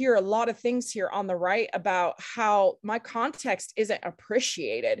might hear a lot of things here on the right about how my context isn't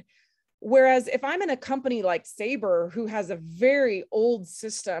appreciated. Whereas if I'm in a company like Sabre, who has a very old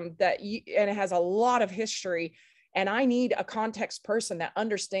system and it has a lot of history, and I need a context person that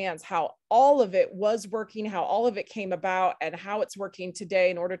understands how all of it was working, how all of it came about, and how it's working today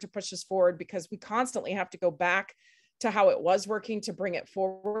in order to push us forward, because we constantly have to go back to how it was working to bring it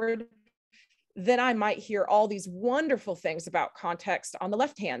forward, then I might hear all these wonderful things about context on the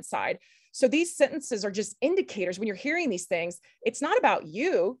left-hand side. So these sentences are just indicators. When you're hearing these things, it's not about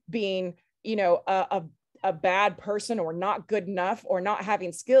you being, a bad person or not good enough or not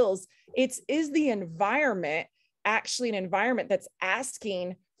having skills. Is the environment actually an environment that's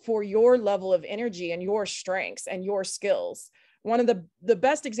asking for your level of energy and your strengths and your skills? One of the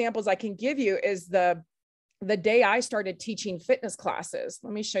best examples I can give you is the day I started teaching fitness classes.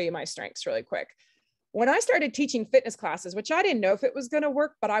 Let me show you my strengths really quick. When I started teaching fitness classes, which I didn't know if it was going to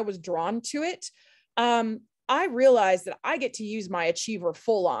work, but I was drawn to it, I realized that I get to use my achiever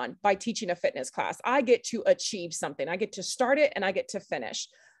full on by teaching a fitness class. I get to achieve something. I get to start it and I get to finish.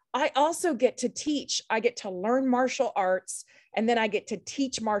 I also get to teach. I get to learn martial arts, and then I get to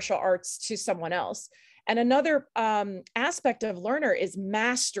teach martial arts to someone else. And another aspect of learner is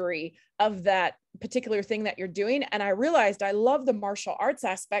mastery of that particular thing that you're doing. And I realized I love the martial arts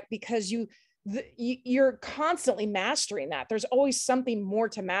aspect because you're constantly mastering that. There's always something more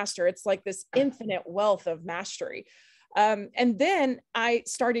to master. It's like this infinite wealth of mastery. And then I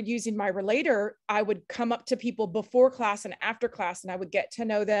started using my relator. I would come up to people before class and after class, and I would get to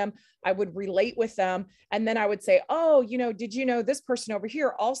know them. I would relate with them. And then I would say, oh, did you know this person over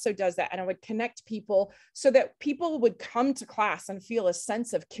here also does that? And I would connect people so that people would come to class and feel a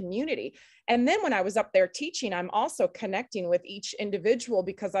sense of community. And then when I was up there teaching, I'm also connecting with each individual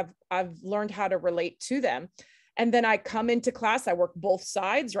because I've learned how to relate to them. And then I come into class, I work both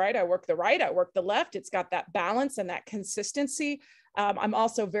sides, right? I work the right, I work the left. It's got that balance and that consistency. I'm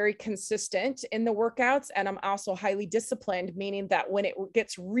also very consistent in the workouts, and I'm also highly disciplined, meaning that when it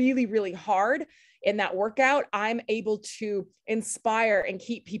gets really, really hard in that workout, I'm able to inspire and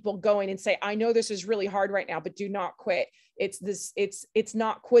keep people going and say, I know this is really hard right now, but do not quit. It's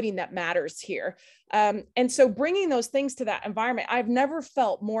not quitting that matters here. And so bringing those things to that environment, I've never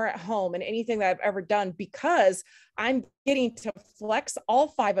felt more at home in anything that I've ever done, because I'm getting to flex all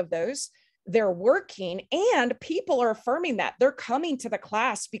 5 of those. They're working, and people are affirming that. They're coming to the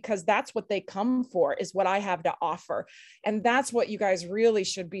class because that's what they come for, is what I have to offer. And that's what you guys really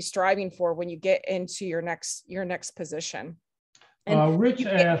should be striving for when you get into your next position. And Rich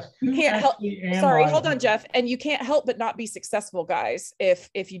asked, you can't help. Sorry, hold on, Jeff. And you can't help but not be successful, guys,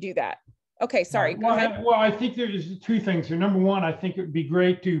 if you do that. Okay, sorry. Go ahead. Well, I think there's 2 things here. Number one, I think it would be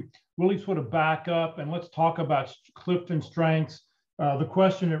great to really sort of back up and let's talk about Clifton strengths. The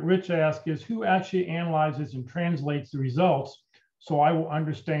question that Rich asked is, who actually analyzes and translates the results so I will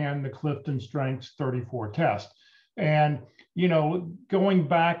understand the Clifton Strengths 34 test? And, going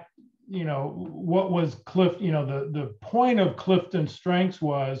back, what was the point of Clifton Strengths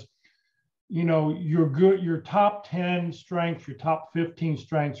was, your top 10 strengths, your top 15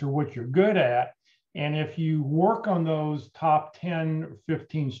 strengths are what you're good at. And if you work on those top 10 or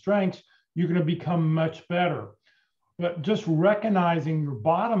 15 strengths, you're going to become much better. But just recognizing your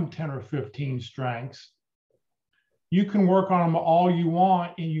bottom 10 or 15 strengths, you can work on them all you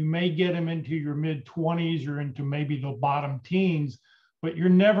want, and you may get them into your mid-20s or into maybe the bottom teens, but you're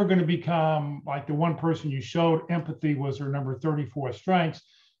never going to become like the one person you showed. Empathy was her number 34 strengths.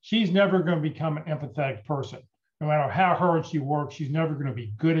 She's never going to become an empathetic person. No matter how hard she works, she's never going to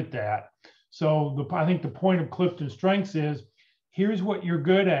be good at that. So I think the point of Clifton Strengths is, here's what you're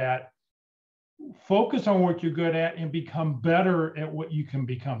good at. Focus on what you're good at and become better at what you can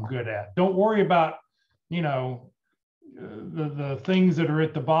become good at. Don't worry about, the things that are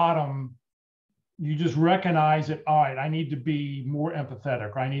at the bottom. You just recognize that, all right, I need to be more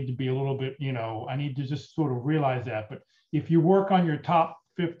empathetic, or I need to be a little bit, I need to just sort of realize that. But if you work on your top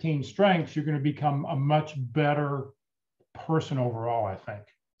 15 strengths, you're going to become a much better person overall, I think.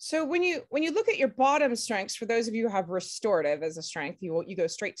 So when you look at your bottom strengths, for those of you who have restorative as a strength, you go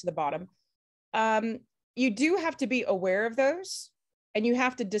straight to the bottom. You do have to be aware of those, and you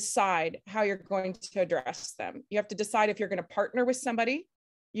have to decide how you're going to address them. You have to decide if you're going to partner with somebody.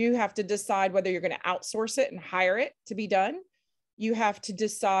 You have to decide whether you're going to outsource it and hire it to be done. You have to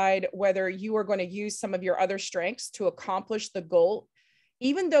decide whether you are going to use some of your other strengths to accomplish the goal,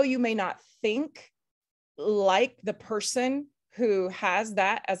 even though you may not think like the person who has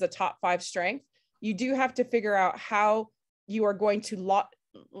that as a top 5 strength. You do have to figure out how you are going to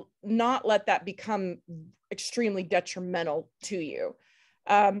not let that become extremely detrimental to you.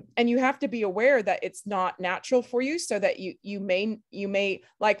 And you have to be aware that it's not natural for you, so that you may,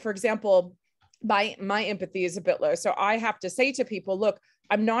 like, for example, my empathy is a bit low. So I have to say to people, look,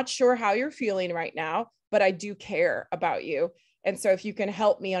 I'm not sure how you're feeling right now, but I do care about you. And so if you can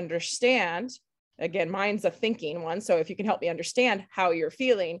help me understand, again, mine's a thinking one. So if you can help me understand how you're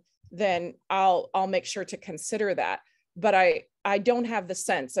feeling, then I'll make sure to consider that. But I don't have the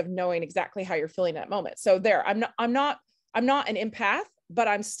sense of knowing exactly how you're feeling at that moment. So there, I'm not an empath, but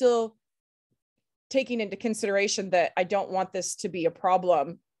I'm still taking into consideration that I don't want this to be a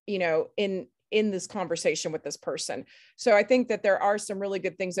problem, you know, in this conversation with this person. So I think that there are some really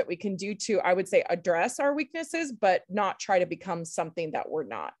good things that we can do to, I would say, address our weaknesses, but not try to become something that we're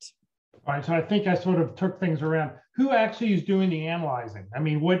not. All right, so I think I sort of took things around. Who actually is doing the analyzing? I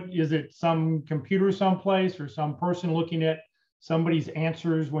mean, what is it? Some computer someplace, or some person looking at somebody's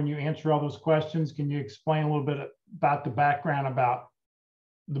answers when you answer all those questions? Can you explain a little bit about the background about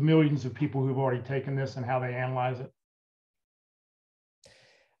the millions of people who've already taken this and how they analyze it?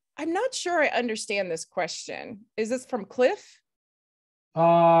 I'm not sure I understand this question. Is this from Cliff?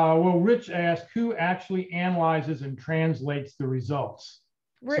 Well, Rich asked, who actually analyzes and translates the results?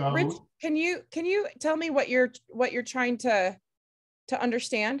 Rich, can you tell me what you're trying to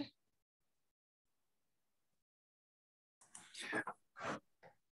understand? Sure.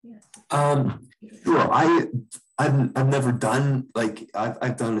 I've never done, like,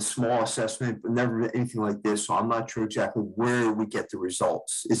 I've done a small assessment, but never anything like this. So I'm not sure exactly where we get the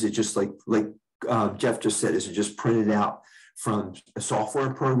results. Is it just like Jeff just said, is it just printed out from a software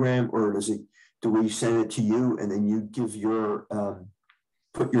program, or do we send it to you and then you give your,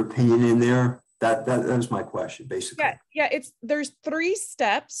 put your opinion in there? That was my question, basically. Yeah. There's 3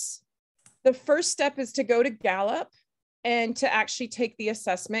 steps. The first step is to go to Gallup and to actually take the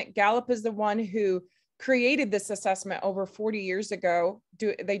assessment. Gallup is the one who created this assessment over 40 years ago.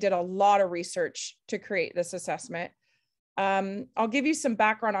 They did a lot of research to create this assessment. I'll give you some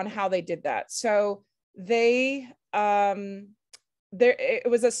background on how they did that. So it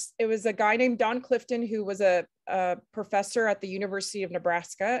was a guy named Don Clifton, who was a professor at the University of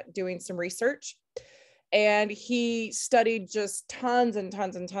Nebraska doing some research. And he studied just tons and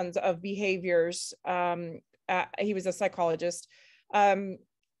tons and tons of behaviors. He was a psychologist,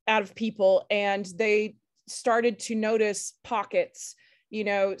 out of people, and they started to notice pockets, you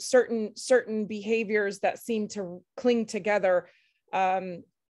know, certain behaviors that seem to cling together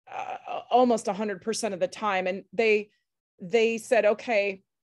almost 100% of the time. And they said, okay,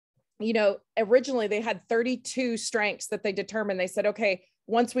 you know, originally they had 32 strengths that they determined. They said, okay,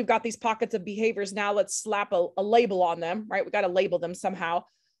 once we've got these pockets of behaviors, now let's slap a label on them, right? We got to label them somehow.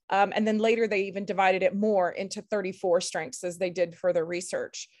 And then later they even divided it more into 34 strengths as they did further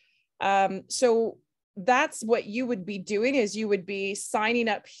research. So that's what you would be doing, is you would be signing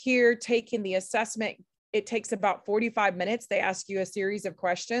up here, taking the assessment. It takes about 45 minutes. They ask you a series of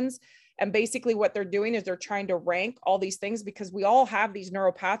questions. And basically what they're doing is they're trying to rank all these things, because we all have these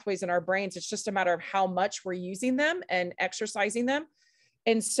neural pathways in our brains. It's just a matter of how much we're using them and exercising them.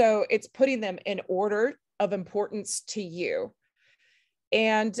 And so it's putting them in order of importance to you.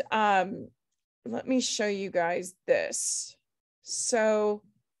 And let me show you guys this. So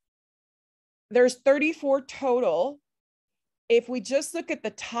there's 34 total. If we just look at the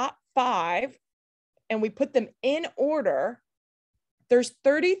top 5 and we put them in order, there's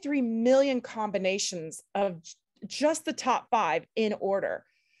 33 million combinations of just the top 5 in order.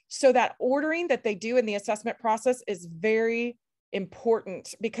 So that ordering that they do in the assessment process is very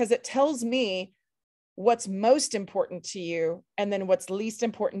important, because it tells me what's most important to you and then what's least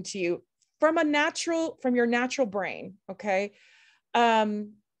important to you from your natural brain. Okay.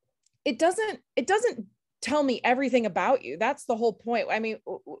 It doesn't tell me everything about you. That's the whole point. I mean,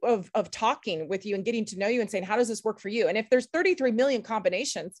 of talking with you and getting to know you and saying, how does this work for you? And if there's 33 million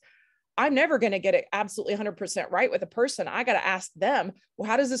combinations, I'm never going to get it absolutely 100% right with a person. I got to ask them, well,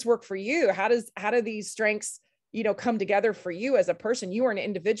 how does this work for you? How do these strengths, you know, come together for you as a person? You are an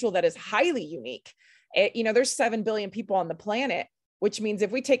individual that is highly unique. You know, there's 7 billion people on the planet, which means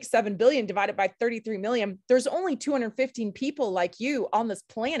if we take 7 billion divided by 33 million, there's only 215 people like you on this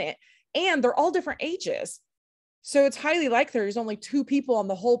planet, and they're all different ages. So it's highly likely there's only 2 people on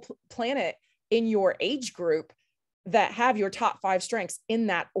the whole planet in your age group that have your top 5 strengths in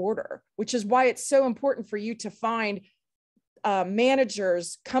that order, which is why it's so important for you to find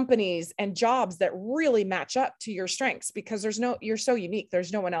managers, companies, and jobs that really match up to your strengths, because you're so unique.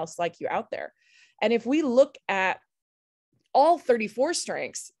 There's no one else like you out there. And if we look at all 34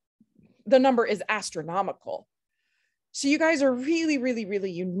 strengths, the number is astronomical. So you guys are really, really,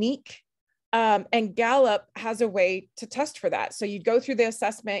 really unique. And Gallup has a way to test for that. So you go through the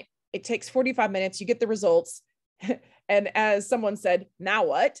assessment, it takes 45 minutes, you get the results. And as someone said, now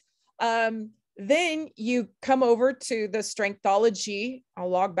what? Then you come over to the Strengthology. I'll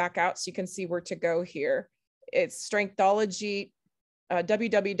log back out so you can see where to go here. It's Strengthology,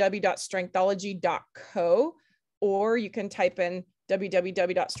 www.strengthology.co, or you can type in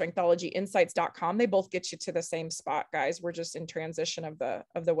www.strengthologyinsights.com. They both get you to the same spot, guys. We're just in transition of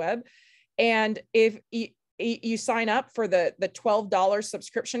the web. And if you sign up for the $12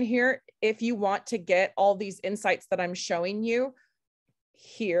 subscription here, if you want to get all these insights that I'm showing you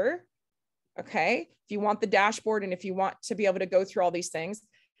here, okay, if you want the dashboard and if you want to be able to go through all these things,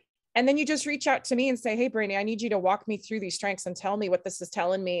 and then you just reach out to me and say, hey, Brandy, I need you to walk me through these strengths and tell me what this is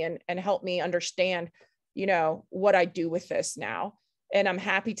telling me and help me understand, you know, what I do with this now. And I'm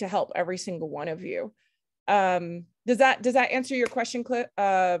happy to help every single one of you. Does that answer your question, Cliff?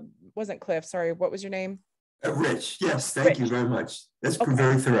 Wasn't Cliff, sorry. What was your name? Rich. Yes. Thank you very much. That's Okay.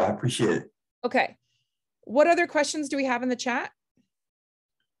 Very thorough. I appreciate it. Okay. What other questions do we have in the chat?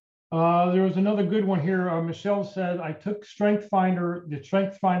 There was another good one here. Michelle said, I took the Strength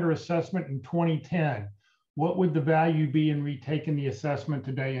Finder assessment in 2010. What would the value be in retaking the assessment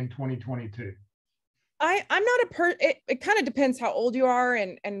today in 2022? I'm not it kind of depends how old you are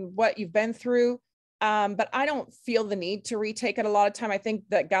and what you've been through. But I don't feel the need to retake it a lot of time. I think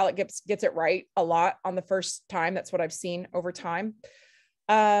that Gallup gets it right a lot on the first time. That's what I've seen over time.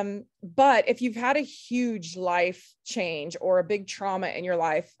 But if you've had a huge life change or a big trauma in your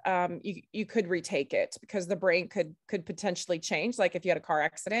life, you could retake it because the brain could potentially change. Like if you had a car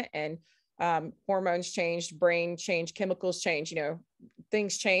accident and hormones changed, brain changed, chemicals change, you know,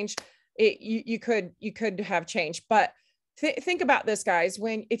 things change. You could have changed. But think about this, guys.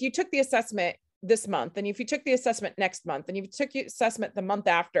 If you took the assessment this month, and if you took the assessment next month, and if you took the assessment the month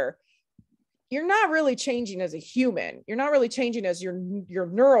after, you're not really changing as a human. You're not really changing as your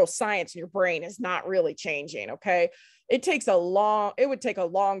neuroscience in your brain is not really changing. Okay. It would take a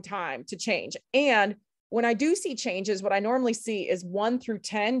long time to change. And when I do see changes, what I normally see is 1 through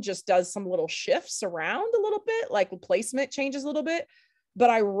 10 just does some little shifts around a little bit, like placement changes a little bit, but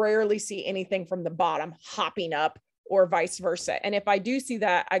I rarely see anything from the bottom hopping up or vice versa. And if I do see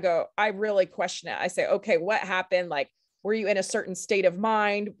that, I really question it. I say, okay, what happened? Like, were you in a certain state of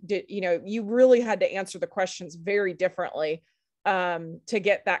mind? You really had to answer the questions very differently to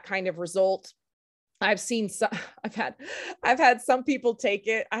get that kind of result. I've had some people take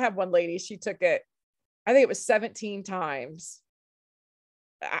it. I have one lady, she took it, I think it was 17 times.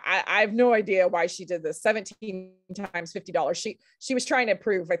 I have no idea why she did this. 17 times $50. She was trying to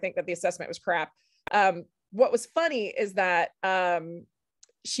prove, I think, that the assessment was crap. What was funny is that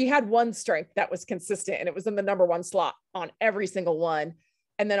she had one strength that was consistent and it was in the number 1 slot on every single one.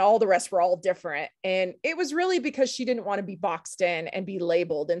 And then all the rest were all different. And it was really because she didn't want to be boxed in and be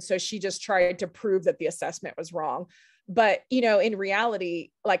labeled. And so she just tried to prove that the assessment was wrong. But, in reality,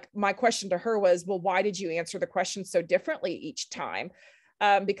 like my question to her was, well, why did you answer the question so differently each time?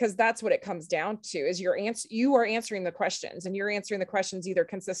 Because that's what it comes down to is you are answering the questions and you're answering the questions either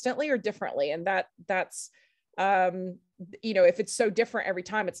consistently or differently. And that's, if it's so different every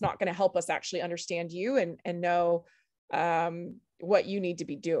time, it's not going to help us actually understand you and know, what you need to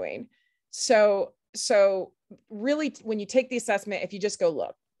be doing. So really, when you take the assessment, if you just go,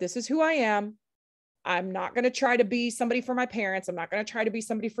 look, this is who I am. I'm not going to try to be somebody for my parents. I'm not going to try to be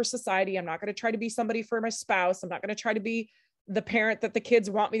somebody for society. I'm not going to try to be somebody for my spouse. I'm not going to try to be the parent that the kids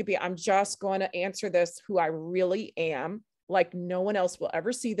want me to be. I'm just going to answer this who I really am. Like no one else will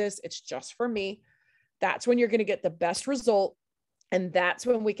ever see this. It's just for me. That's when you're going to get the best result. And that's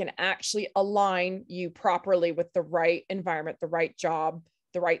when we can actually align you properly with the right environment, the right job,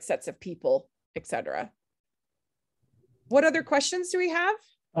 the right sets of people, etc. What other questions do we have?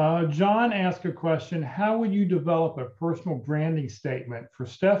 John asked a question. How would you develop a personal branding statement for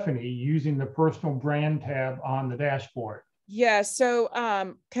Stephanie using the personal brand tab on the dashboard? Yeah. So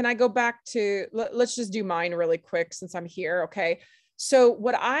can I go back to, let's just do mine really quick since I'm here. Okay. So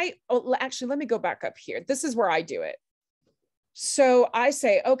actually, let me go back up here. This is where I do it. So I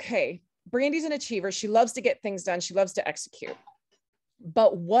say, okay, Brandy's an achiever. She loves to get things done. She loves to execute.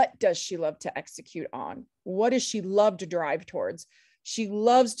 But what does she love to execute on? What does she love to drive towards? She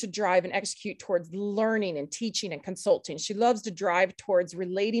loves to drive and execute towards learning and teaching and consulting. She loves to drive towards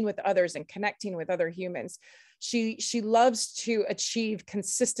relating with others and connecting with other humans. She loves to achieve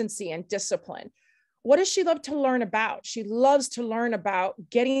consistency and discipline. What does she love to learn about? She loves to learn about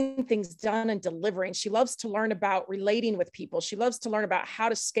getting things done and delivering. She loves to learn about relating with people. She loves to learn about how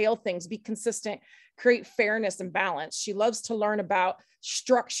to scale things, be consistent, create fairness and balance. She loves to learn about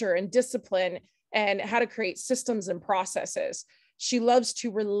structure and discipline and how to create systems and processes. She loves to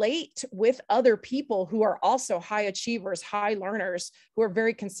relate with other people who are also high achievers, high learners, who are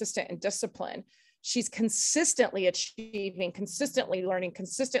very consistent and disciplined. She's consistently achieving, consistently learning,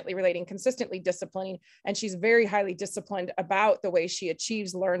 consistently relating, consistently disciplining, and she's very highly disciplined about the way she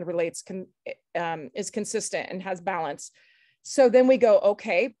achieves, learns, relates, is consistent and has balance. So then we go,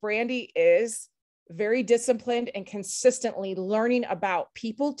 okay, Brandy is very disciplined and consistently learning about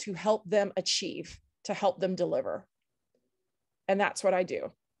people to help them achieve, to help them deliver. And that's what I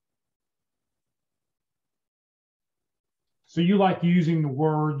do. So you like using the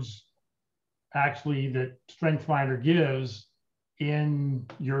words actually that StrengthsFinder gives in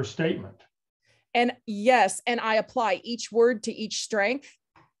your statement. And yes, and I apply each word to each strength,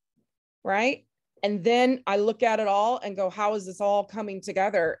 right? And then I look at it all and go, how is this all coming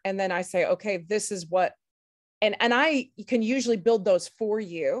together? And then I say, okay, this is what, and I can usually build those for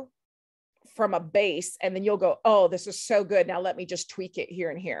you from a base, and then you'll go, oh, this is so good. Now let me just tweak it here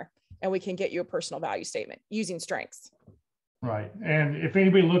and here. And we can get you a personal value statement using strengths. Right. And if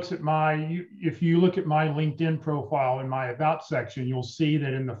anybody looks at if you look at my LinkedIn profile in my about section, you'll see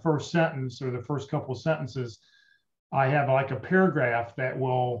that in the first sentence or the first couple of sentences, I have like a paragraph that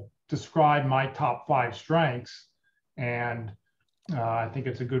will describe my top 5 strengths. And I think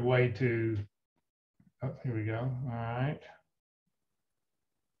it's a good way to, oh, here we go. All right.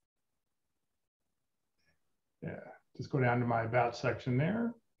 Yeah, just go down to my about section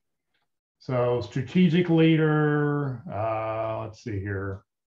there. So strategic leader, let's see here,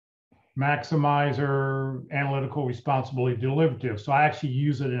 maximizer, analytical, responsibility, deliberative. So I actually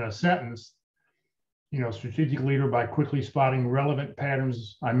use it in a sentence, you know, strategic leader by quickly spotting relevant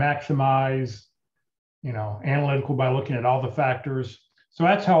patterns. I maximize, you know, analytical by looking at all the factors. So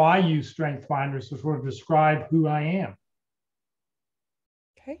that's how I use StrengthsFinder to sort of describe who I am.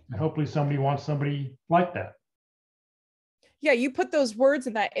 Okay. And hopefully somebody wants somebody like that. Yeah, you put those words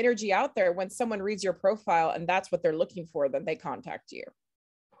and that energy out there when someone reads your profile and that's what they're looking for, then they contact you.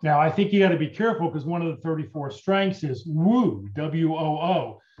 Now, I think you got to be careful because one of the 34 strengths is woo,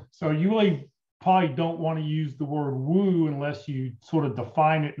 W-O-O. So you really probably don't want to use the word woo unless you sort of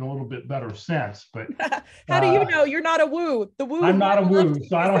define it in a little bit better sense. But how do you know you're not a woo? The woo. I'm not a woo,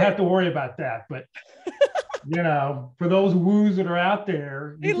 so I don't have to worry about that. But you know, for those woos that are out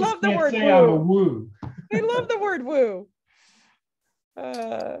there, they love the word say woo. I'm a woo. They love the word woo.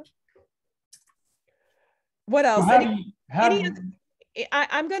 What else?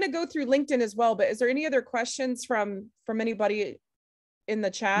 I'm going to go through LinkedIn as well, but is there any other questions from anybody in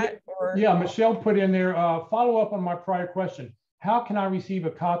the chat? Yeah, Michelle put in there, follow up on my prior question. How can I receive a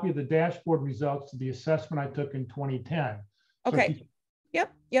copy of the dashboard results of the assessment I took in 2010? Okay.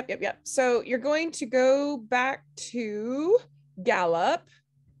 Yep. So you're going to go back to Gallup.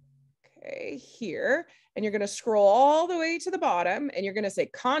 Okay, here. And you're going to scroll all the way to the bottom and you're going to say,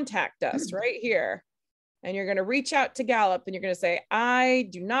 contact us right here. And you're going to reach out to Gallup and you're going to say, I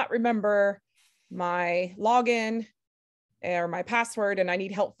do not remember my login or my password, and I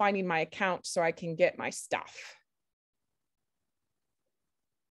need help finding my account so I can get my stuff.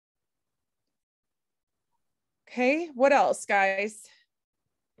 Okay, what else, guys?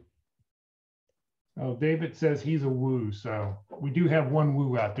 Oh, David says he's a woo, so we do have one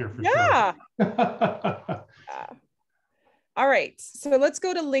woo out there for sure. Yeah. All right, so let's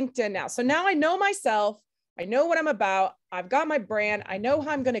go to LinkedIn now. So now I know myself, I know what I'm about, I've got my brand, I know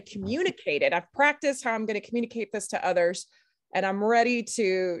how I'm going to communicate it. I've practiced how I'm going to communicate this to others, and I'm ready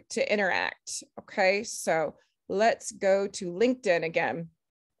to interact. Okay, so let's go to LinkedIn again.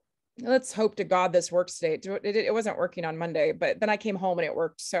 Let's hope to God this works today. It wasn't working on Monday, but then I came home and it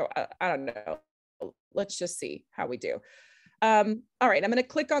worked. So I don't know. Let's just see how we do. All right, I'm going to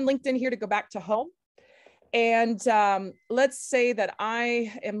click on LinkedIn here to go back to home. And let's say that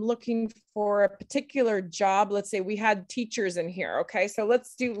I am looking for a particular job. Let's say we had teachers in here. Okay, so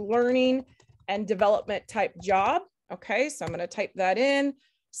let's do learning and development type job. Okay, so I'm going to type that in,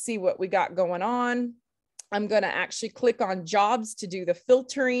 see what we got going on. I'm going to actually click on jobs to do the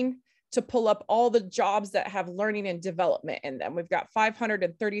filtering to pull up all the jobs that have learning and development in them. We've got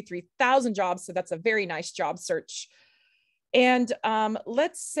 533,000 jobs, so that's a very nice job search. And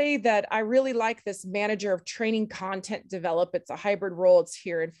let's say that I really like this manager of training content develop. It's a hybrid role. It's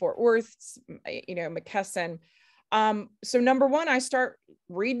here in Fort Worth, you know, McKesson. So number one, I start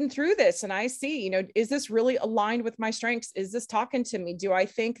reading through this and I see, you know, is this really aligned with my strengths? Is this talking to me? Do I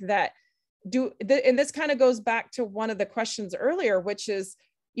think that and this kind of goes back to one of the questions earlier, which is,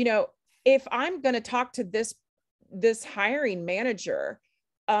 you know, if I'm going to talk to this hiring manager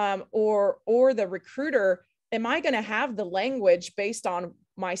or the recruiter, am I going to have the language based on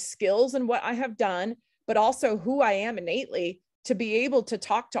my skills and what I have done, but also who I am innately, to be able to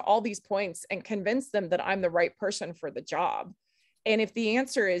talk to all these points and convince them that I'm the right person for the job? And if the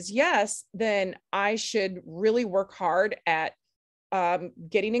answer is yes, then I should really work hard at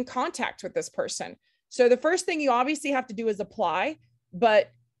getting in contact with this person. So the first thing you obviously have to do is apply,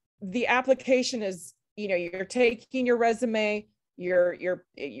 but the application is, you know, you're taking your resume, you're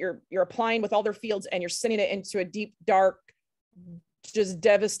applying with all their fields, and you're sending it into a deep, dark, just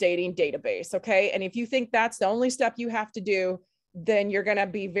devastating database. Okay. And if you think that's the only step you have to do, then you're going to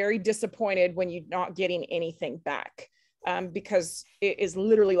be very disappointed when you're not getting anything back. Because it is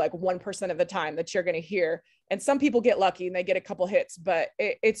literally like 1% of the time that you're going to hear. And some people get lucky and they get a couple hits, but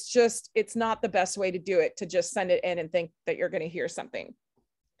it's not the best way to do it, to just send it in and think that you're going to hear something.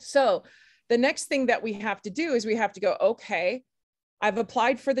 So the next thing that we have to do is we have to go, okay, I've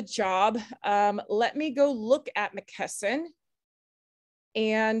applied for the job. Let me go look at McKesson,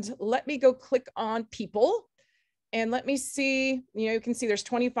 and let me go click on people, and let me see, you know, you can see there's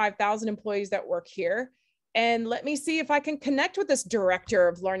 25,000 employees that work here. And let me see if I can connect with this director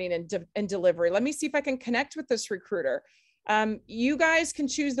of learning and delivery. Let me see if I can connect with this recruiter. You guys can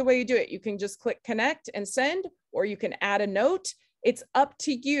choose the way you do it. You can just click connect and send, or you can add a note. It's up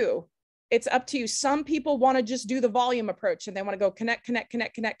to you. It's up to you. Some people want to just do the volume approach, and they want to go connect,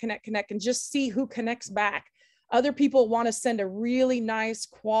 and just see who connects back. Other people want to send a really nice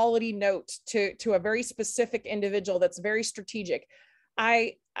quality note to a very specific individual that's very strategic.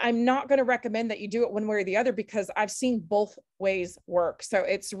 I'm not going to recommend that you do it one way or the other, because I've seen both ways work. So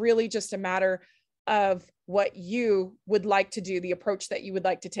it's really just a matter of what you would like to do, the approach that you would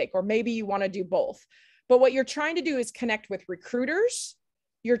like to take, or maybe you want to do both. But what you're trying to do is connect with recruiters.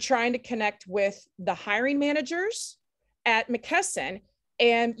 You're trying to connect with the hiring managers at McKesson,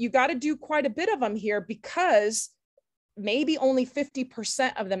 and you got to do quite a bit of them here, because maybe only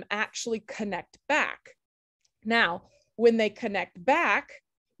 50% of them actually connect back. Now, when they connect back,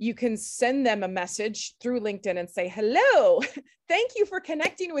 you can send them a message through LinkedIn and say, hello, thank you for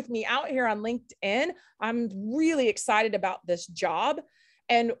connecting with me out here on LinkedIn. I'm really excited about this job.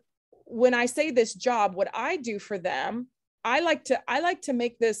 And when I say this job, what I do for them, I like to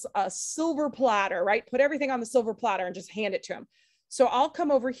make this a silver platter, right? Put everything on the silver platter and just hand it to them. So I'll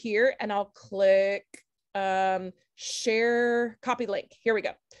come over here and I'll click share, copy link. Here we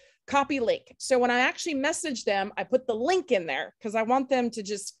go. Copy link. So when I actually message them, I put the link in there because I want them to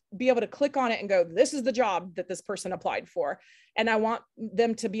just be able to click on it and go, this is the job that this person applied for. And I want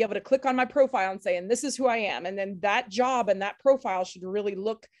them to be able to click on my profile and say, and this is who I am. And then that job and that profile should really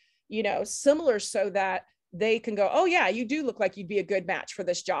look, you know, similar, so that they can go, oh yeah, you do look like you'd be a good match for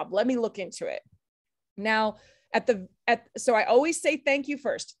this job. Let me look into it. Now so I always say thank you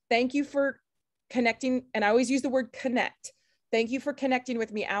first. Thank you for connecting. And I always use the word connect. Thank you for connecting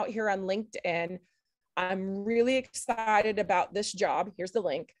with me out here on LinkedIn. I'm really excited about this job. Here's the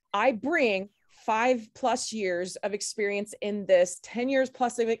link. I bring 5+ years of experience in this, 10 years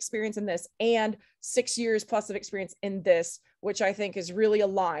plus of experience in this, and 6 years plus of experience in this, which I think is really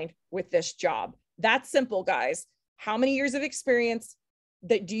aligned with this job. That's simple, guys. How many years of experience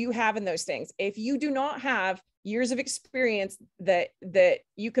that do you have in those things? If you do not have years of experience that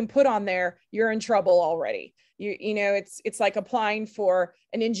you can put on there, you're in trouble already. You know, it's like applying for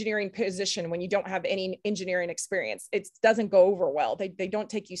an engineering position when you don't have any engineering experience. It doesn't go over well. They don't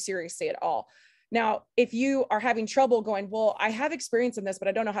take you seriously at all. Now, if you are having trouble going, well, I have experience in this, but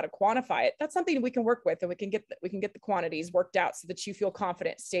I don't know how to quantify it, that's something we can work with, and we can get the quantities worked out so that you feel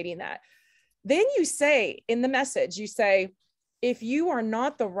confident stating that. Then you say in the message, you say, if you are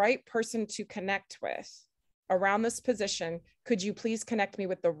not the right person to connect with around this position, could you please connect me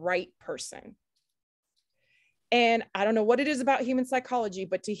with the right person? And I don't know what it is about human psychology,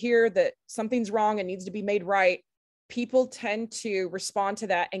 but to hear that something's wrong and needs to be made right, people tend to respond to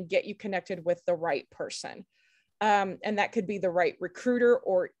that and get you connected with the right person. And that could be the right recruiter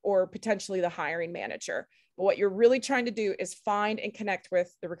or potentially the hiring manager. But what you're really trying to do is find and connect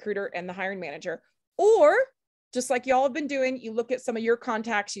with the recruiter and the hiring manager. Or just like y'all have been doing, you look at some of your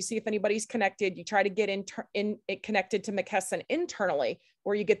contacts, you see if anybody's connected, you try to get connected to McKesson internally,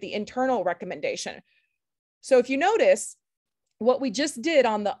 where you get the internal recommendation. So if you notice what we just did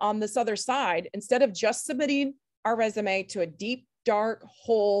on this other side, instead of just submitting our resume to a deep, dark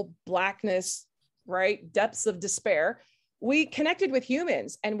hole, blackness, right, depths of despair, we connected with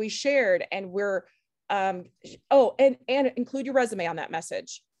humans and we shared, and we're, and include your resume on that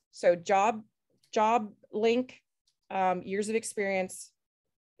message. So job link, years of experience,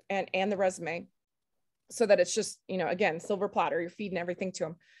 and the resume, so that it's just, you know, again, silver platter, you're feeding everything to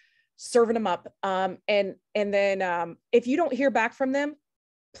them, serving them up. And then if you don't hear back from them,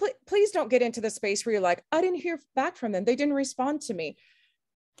 please don't get into the space where you're like, I didn't hear back from them, they didn't respond to me.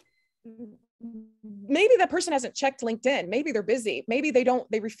 Maybe that person hasn't checked LinkedIn. Maybe they're busy. Maybe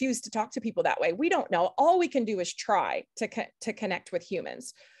they refuse to talk to people that way. We don't know. All we can do is try to connect with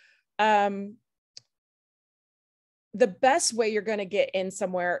humans. The best way you're going to get in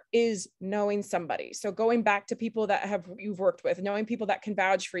somewhere is knowing somebody. So going back to people that you've worked with, knowing people that can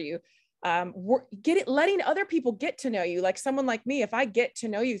vouch for you, letting other people get to know you. Like someone like me, if I get to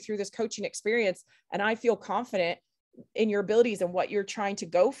know you through this coaching experience and I feel confident in your abilities and what you're trying to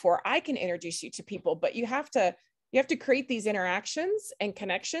go for, I can introduce you to people. But you have to create these interactions and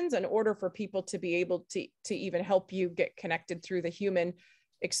connections in order for people to be able to even help you get connected through the human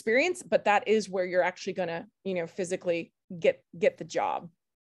experience. But that is where you're actually going to, you know, physically get the job.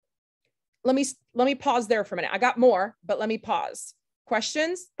 Let me pause there for a minute. I got more, but let me pause.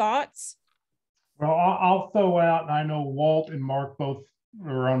 Questions, thoughts? Well, I'll throw out, and I know Walt and Mark both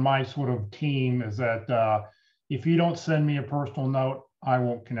are on my sort of team, is that if you don't send me a personal note, I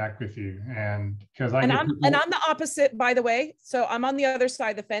won't connect with you. And because I'm the opposite, by the way. So I'm on the other side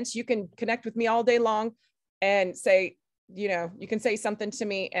of the fence. You can connect with me all day long and say, you know, you can say something to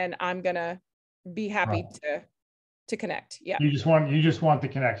me and I'm gonna be happy to connect. Yeah. You just want to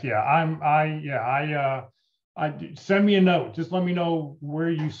connect. Yeah. I send me a note. Just let me know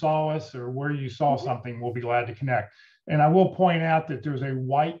where you saw us or where you saw something. We'll be glad to connect. And I will point out that there's a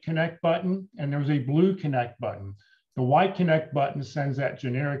white connect button and there's a blue connect button. The white connect button sends that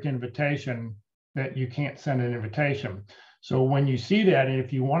generic invitation that you can't send an invitation. So when you see that, and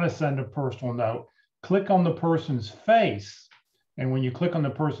if you want to send a personal note, click on the person's face. And when you click on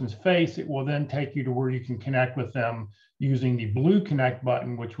the person's face, it will then take you to where you can connect with them using the blue connect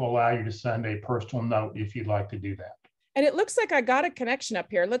button, which will allow you to send a personal note if you'd like to do that. And it looks like I got a connection up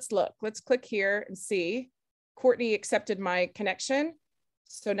here. Let's look. Let's click here and see. Courtney accepted my connection.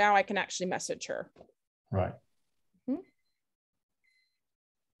 So now I can actually message her. Right.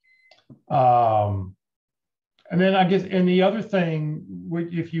 And then I guess, and the other thing,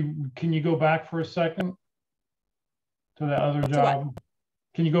 can you go back for a second to that other job?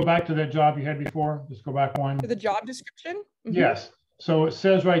 Can you go back to that job you had before? Just go back one. To the job description? Yes. So it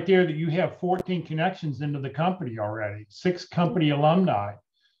says right there that you have 14 connections into the company already, 6 company alumni.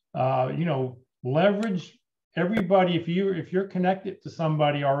 You know, leverage everybody. If you're connected to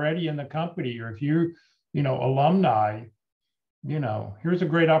somebody already in the company, or if you're, you know, alumni, you know, here's a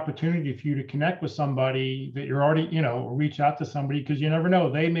great opportunity for you to connect with somebody that you're already, you know, reach out to somebody, because you never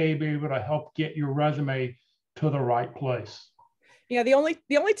know, they may be able to help get your resume to the right place. Yeah, the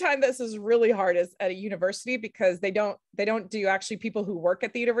only time this is really hard is at a university, because they don't do actually people who work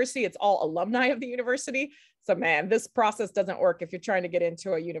at the university. It's all alumni of the university. So man, this process doesn't work if you're trying to get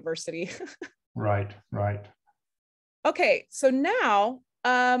into a university. Right. Okay, so now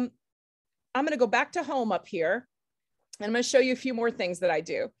I'm going to go back to home up here. And I'm going to show you a few more things that I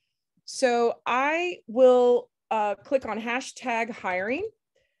do. So I will click on hashtag hiring,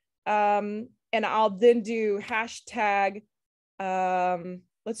 and I'll then do hashtag,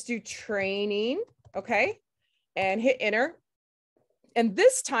 let's do training, okay, and hit enter. And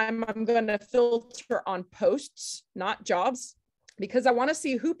this time I'm going to filter on posts, not jobs, because I want to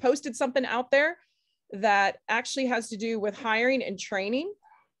see who posted something out there that actually has to do with hiring and training.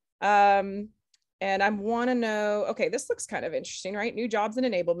 And I want to know, okay, this looks kind of interesting, right? New jobs and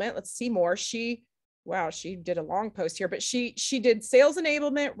enablement. Let's see more. She did a long post here, but she did sales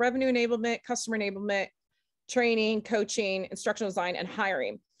enablement, revenue enablement, customer enablement, training, coaching, instructional design, and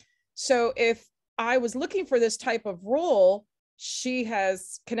hiring. So if I was looking for this type of role, she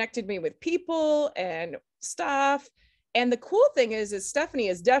has connected me with people and stuff. And the cool thing is Stephanie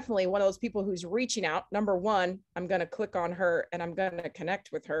is definitely one of those people who's reaching out. Number one, I'm going to click on her and I'm going to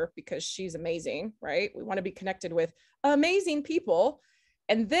connect with her because she's amazing, right? We want to be connected with amazing people.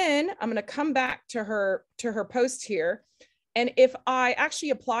 And then I'm going to come back to her post here. And if I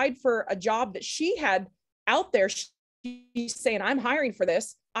actually applied for a job that she had out there, she's saying, I'm hiring for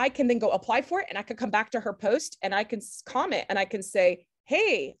this, I can then go apply for it. And I could come back to her post and I can comment and I can say,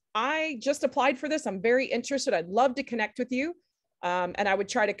 hey, I just applied for this. I'm very interested. I'd love to connect with you. And I would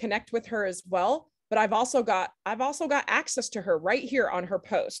try to connect with her as well. But I've also got access to her right here on her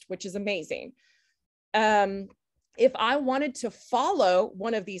post, which is amazing. If I wanted to follow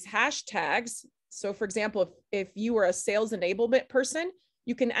one of these hashtags, so for example, if you were a sales enablement person,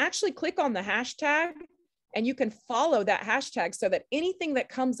 you can actually click on the hashtag and you can follow that hashtag so that anything that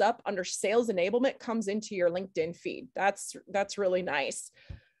comes up under sales enablement comes into your LinkedIn feed. That's really nice.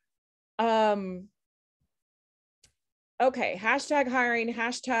 Okay, hashtag hiring,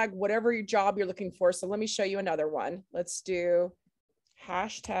 hashtag whatever your job you're looking for. So let me show you another one. Let's do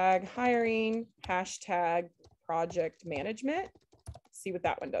hashtag hiring, hashtag project management. See what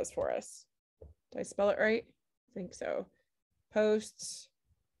that one does for us. Did I spell it right? I think so. Posts.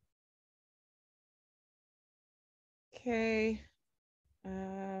 Okay.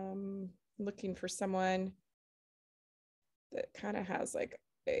 Looking for someone that kind of has like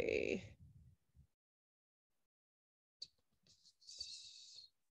a,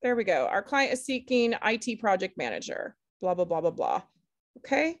 there we go. Our client is seeking IT project manager, blah, blah, blah, blah, blah.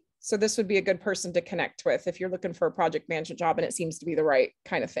 Okay. So this would be a good person to connect with if you're looking for a project management job and it seems to be the right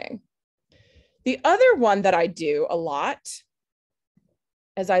kind of thing. The other one that I do a lot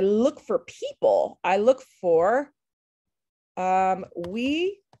as I look for people, I look for,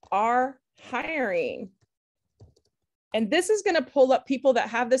 we are hiring. And this is going to pull up people that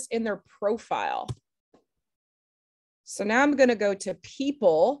have this in their profile. So now I'm going to go to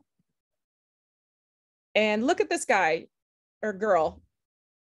people and look at this guy or girl.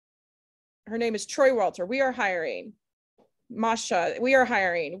 Her name is Troy Walter. We are hiring. Masha, we are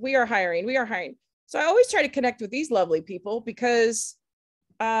hiring. We are hiring. We are hiring. So I always try to connect with these lovely people because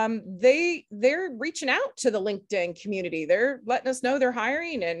they're reaching out to the LinkedIn community. They're letting us know they're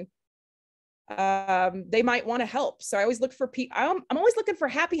hiring and they might want to help. So I always look for people. I'm always looking for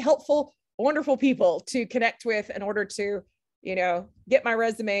happy, helpful, wonderful people to connect with in order to, you know, get my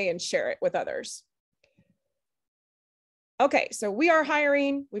resume and share it with others. Okay, so we are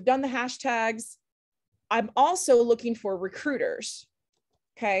hiring. We've done the hashtags. I'm also looking for recruiters.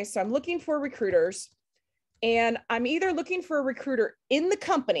 Okay, so I'm looking for recruiters and I'm either looking for a recruiter in the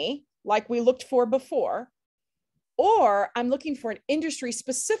company like we looked for before, or I'm looking for an industry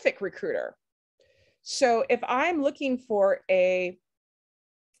specific recruiter. So if I'm looking for a,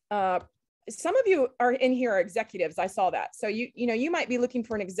 some of you are in here are executives. I saw that. So you might be looking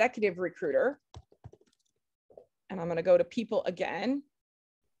for an executive recruiter. And I'm going to go to people again.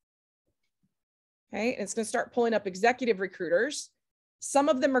 Okay, and it's going to start pulling up executive recruiters. Some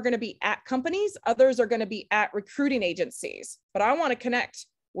of them are going to be at companies, others are going to be at recruiting agencies. But I want to connect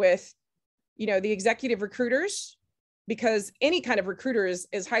with, you know, the executive recruiters because any kind of recruiter is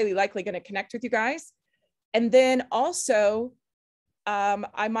highly likely going to connect with you guys. And then also,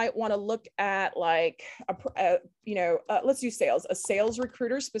 I might want to look at like, let's do sales, a sales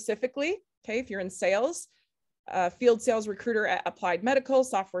recruiter specifically. Okay, if you're in sales, field sales recruiter at Applied Medical,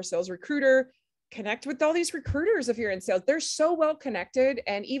 software sales recruiter, connect with all these recruiters if you're in sales. They're so well connected.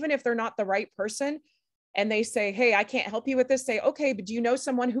 And even if they're not the right person and they say, hey, I can't help you with this, say, okay, but do you know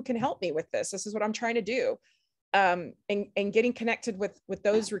someone who can help me with this? This is what I'm trying to do. And getting connected with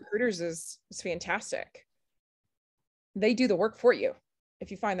those recruiters is fantastic. They do the work for you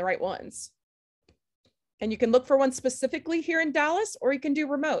if you find the right ones. And you can look for one specifically here in Dallas, or you can do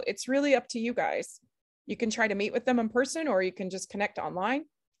remote. It's really up to you guys. You can try to meet with them in person, or you can just connect online.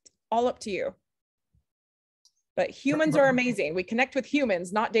 All up to you. But humans are amazing. We connect with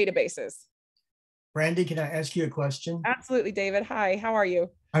humans, not databases. Brandy, can I ask you a question? Absolutely, David. Hi, how are you?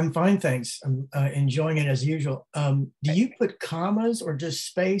 I'm fine, thanks. I'm enjoying it as usual. Do you put commas or just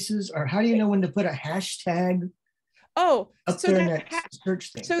spaces, or how do you know when to put a hashtag? Oh, up there in that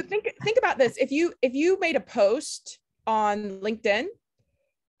search thing. So think about this. If you made a post on LinkedIn,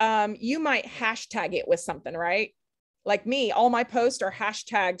 you might hashtag it with something, right? Like me, all my posts are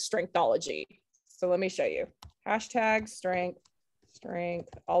hashtag strengthology. So let me show you. Hashtag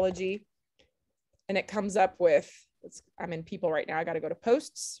strengthology. And it comes up with, I'm in people right now. I got to go to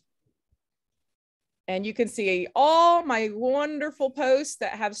posts. And you can see all my wonderful posts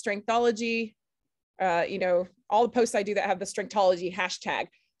that have strengthology, all the posts I do that have the strengthology hashtag.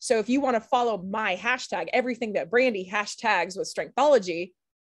 So if you want to follow my hashtag, everything that Brandy hashtags with strengthology,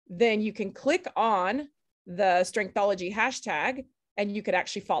 then you can click on the strengthology hashtag and you could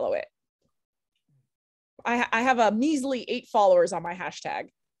actually follow it. I have a measly 8 followers on my hashtag.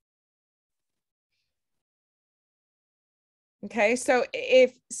 Okay, so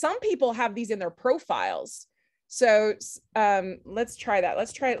if some people have these in their profiles, so let's try that.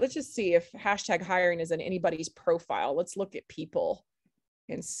 Let's just see if hashtag hiring is in anybody's profile. Let's look at people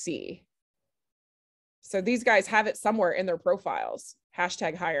and see. So these guys have it somewhere in their profiles,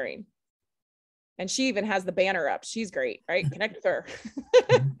 hashtag hiring. And she even has the banner up. She's great, right? Connect with her.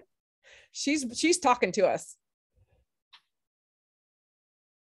 She's talking to us.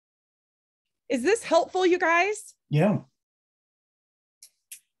 Is this helpful, you guys? Yeah.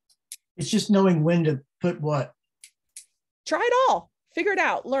 It's just knowing when to put what? Try it all, figure it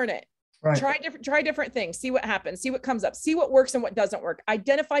out, learn it. Right. Try different things, see what happens, see what comes up, see what works and what doesn't work.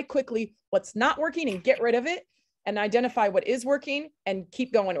 Identify quickly what's not working and get rid of it, and identify what is working and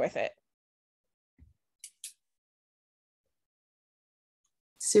keep going with it.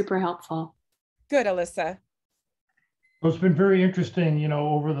 Super helpful. Good, Alyssa. Well, it's been very interesting, you know,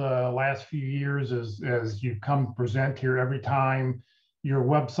 over the last few years as you've come present here every time. Your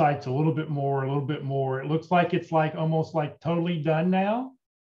website's a little bit more. It looks like it's like almost like totally done now.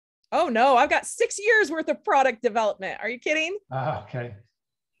 Oh no, I've got 6 years worth of product development. Are you kidding? Okay.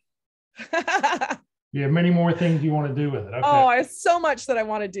 You have many more things you want to do with it. Okay. Oh, I have so much that I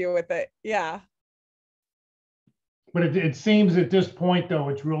want to do with it. Yeah. But it seems at this point, though,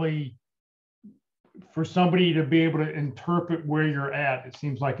 it's really for somebody to be able to interpret where you're at. It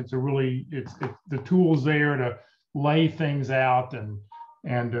seems like it's the tools there to lay things out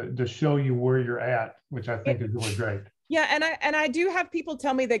and to show you where you're at, which I think is really great. Yeah, and I do have people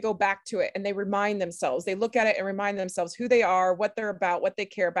tell me they go back to it and they remind themselves. They look at it and remind themselves who they are, what they're about, what they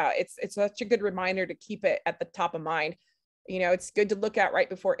care about. It's such a good reminder to keep it at the top of mind. You know, it's good to look at right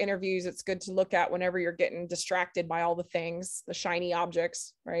before interviews. It's good to look at whenever you're getting distracted by all the things, the shiny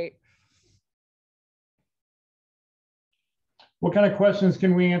objects, right? What kind of questions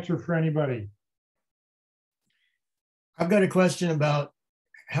can we answer for anybody? I've got a question about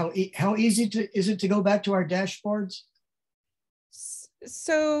how easy is it to go back to our dashboards?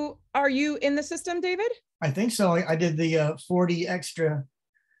 So are you in the system, David? I think so. I did the 40 extra,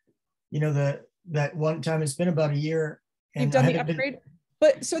 you know, that one time. It's been about a year. And you've done the upgrade.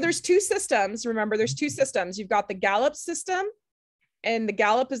 But so there's two systems. Remember, there's two systems. You've got the Gallup system, and the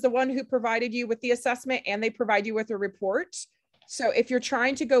Gallup is the one who provided you with the assessment, and they provide you with a report. So if you're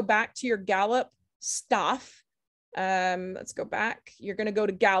trying to go back to your Gallup stuff, let's go back. You're going to go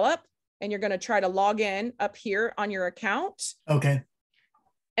to Gallup and you're going to try to log in up here on your account. Okay.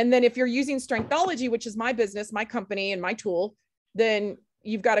 And then if you're using Strengthology, which is my business, my company, and my tool, then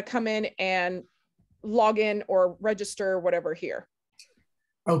you've got to come in and log in or register whatever here.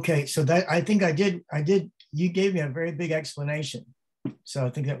 Okay. So that, I think I did. You gave me a very big explanation. So I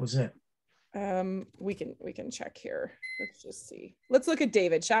think that was it. We can check here. Let's just see. Let's look at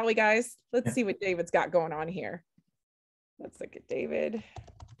David, shall we, guys? Let's see what David's got going on here. Let's look at David.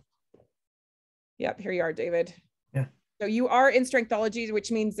 Yep, here you are, David. Yeah. So you are in Strengthology,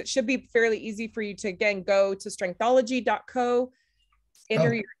 which means it should be fairly easy for you to, again, go to strengthology.co,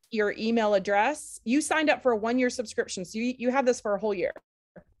 enter your email address. You signed up for a 1-year subscription, so you have this for a whole year.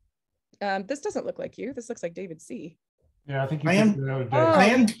 This doesn't look like you. This looks like David C. Yeah, I think I am. Oh,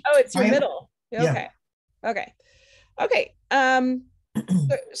 it's your middle. Okay. Yeah. Okay.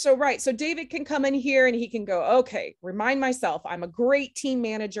 So David can come in here and he can go, okay, remind myself, I'm a great team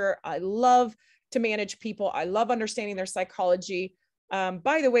manager. I love to manage people. I love understanding their psychology.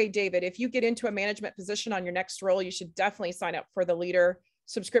 By the way, David, if you get into a management position on your next role, you should definitely sign up for the leader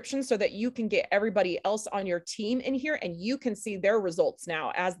subscription so that you can get everybody else on your team in here and you can see their results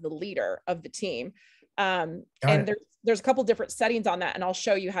now as the leader of the team. And there's a couple different settings on that, and I'll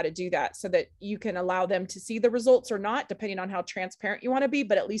show you how to do that so that you can allow them to see the results or not, depending on how transparent you want to be.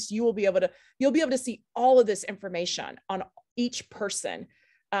 But at least you'll be able to see all of this information on each person,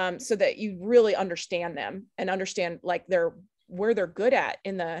 so that you really understand them and understand like where they're good at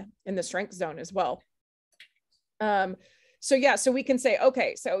in the strength zone as well. So we can say,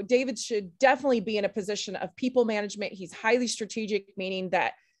 okay, so David should definitely be in a position of people management. He's highly strategic, meaning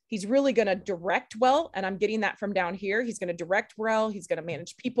that he's really going to direct well. And I'm getting that from down here. He's going to direct well. He's going to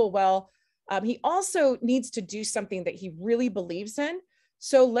manage people well. He also needs to do something that he really believes in.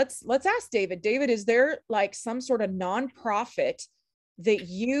 So let's ask David. David, is there like some sort of nonprofit that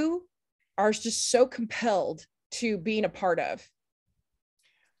you are just so compelled to being a part of?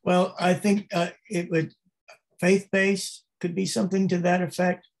 Well, I think it would, faith-based could be something to that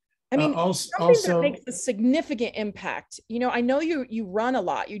effect. I mean, also that makes a significant impact. You know, I know you run a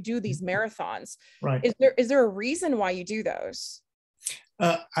lot. You do these marathons. Right. Is there a reason why you do those?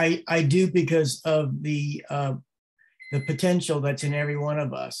 I do because of the potential that's in every one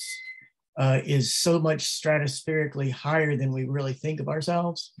of us is so much stratospherically higher than we really think of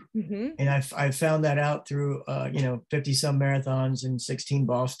ourselves. Mm-hmm. And I've found that out through 50 some marathons and 16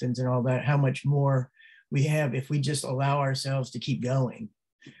 Bostons and all that, how much more we have if we just allow ourselves to keep going.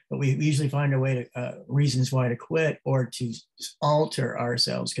 But we usually find a way to reasons why to quit or to alter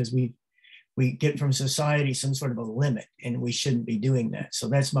ourselves because we get from society some sort of a limit and we shouldn't be doing that. So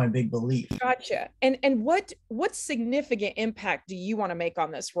that's my big belief. Gotcha. And what significant impact do you want to make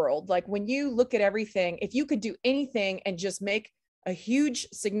on this world? Like when you look at everything, if you could do anything and just make a huge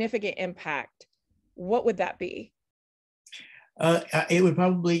significant impact, what would that be? It would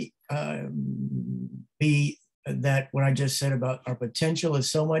probably be that what I just said about our potential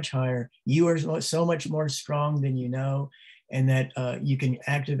is so much higher. You are so much more strong than you know, and that you can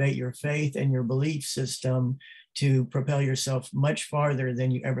activate your faith and your belief system to propel yourself much farther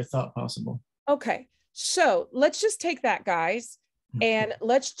than you ever thought possible. Okay, so let's just take that, guys, and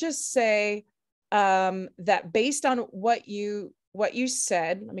let's just say that based on what you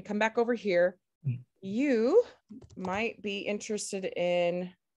said, let me come back over here. You might be interested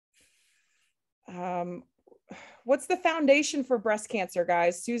in what's the foundation for breast cancer,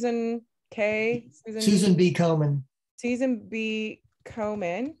 guys? Susan B. Komen. Susan B.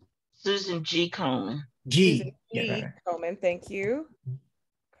 Komen. Susan G. Komen. G. Komen, thank you.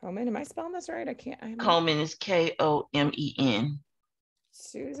 Komen, am I spelling this right? I can't. Komen is Komen.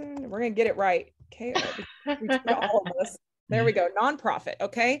 Susan, we're gonna get it right. All of us. There we go. Nonprofit.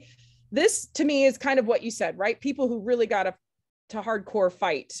 Okay. This to me is kind of what you said, right? People who really got to hardcore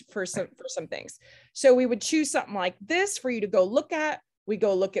fight for some things. So we would choose something like this for you to go look at. We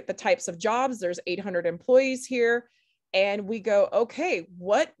go look at the types of jobs. There's 800 employees here. And we go, okay,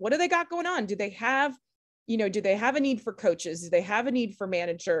 what do they got going on? Do they have a need for coaches? Do they have a need for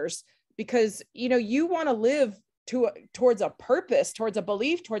managers? Because, you want to live towards a purpose, towards a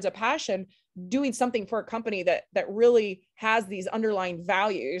belief, towards a passion, doing something for a company that really has these underlying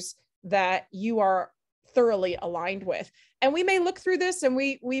values that you are thoroughly aligned with. And we may look through this and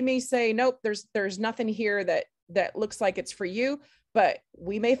we may say, nope, there's nothing here that looks like it's for you, but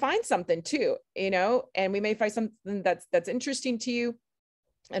we may find something too, and we may find something that's interesting to you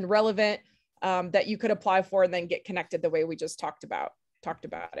and relevant that you could apply for and then get connected the way we just talked about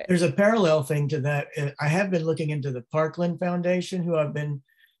it. There's a parallel thing to that. I have been looking into the Parkland Foundation, who I've been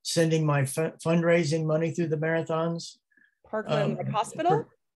sending my fundraising money through the marathons. Parkland Hospital?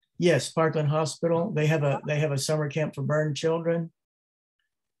 Yes, Parkland Hospital. They have a summer camp for burn children,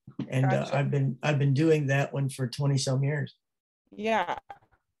 and Gotcha. I've been doing that one for 20 some years. Yeah,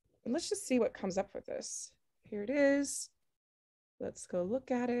 and let's just see what comes up with this. Here it is. Let's go look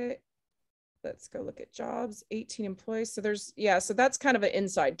at it. Let's go look at jobs, 18 employees. So that's kind of an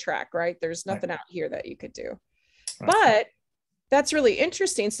inside track, right? There's nothing out here that you could do, but that's really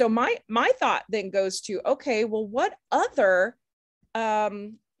interesting. So my thought then goes to, okay, well, what other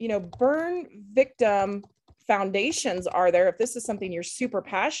burn victim foundations are there? If this is something you're super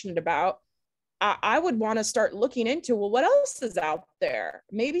passionate about, I would want to start looking into, well, what else is out there?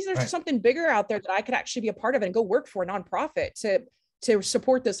 Maybe there's something bigger out there that I could actually be a part of and go work for a nonprofit to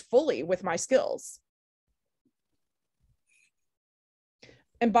support this fully with my skills.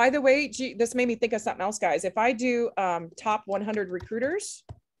 And by the way, this made me think of something else, guys. If I do top 100 recruiters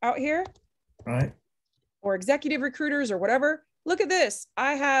out here, right, or executive recruiters or whatever, look at this.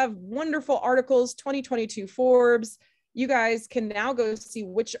 I have wonderful articles, 2022 Forbes. You guys can now go see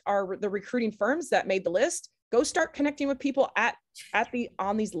which are the recruiting firms that made the list. Go start connecting with people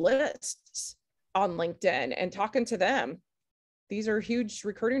on these lists on LinkedIn and talking to them. These are huge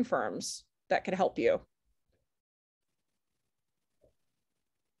recruiting firms that could help you.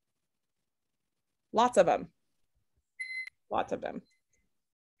 Lots of them.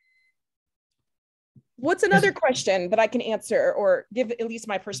 What's another question that I can answer or give at least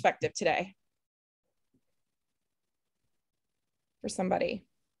my perspective today for somebody?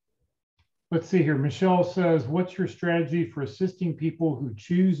 Let's see here. Michelle says, what's your strategy for assisting people who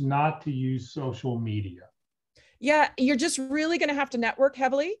choose not to use social media? Yeah, you're just really going to have to network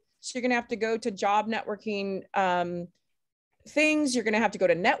heavily. So you're going to have to go to job networking things. You're going to have to go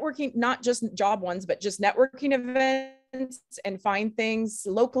to networking, not just job ones, but just networking events and find things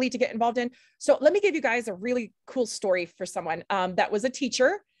locally to get involved in. So let me give you guys a really cool story for someone that was a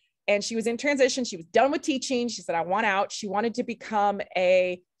teacher and she was in transition. She was done with teaching. She said, I want out. She wanted to become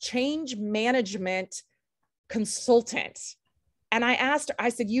a change management consultant. And I asked her, I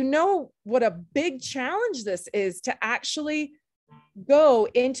said, you know what a big challenge this is to actually go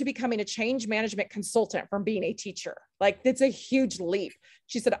into becoming a change management consultant from being a teacher. Like, it's a huge leap.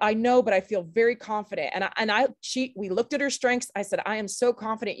 She said, I know, but I feel very confident. We looked at her strengths. I said, I am so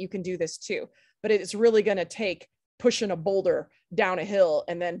confident you can do this too, but it's really going to take pushing a boulder down a hill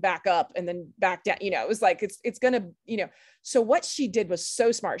and then back up and then back down. It was like, it's going to, so what she did was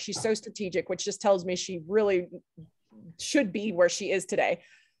so smart. She's so strategic, which just tells me she really should be where she is today.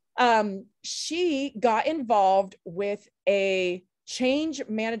 She got involved with a change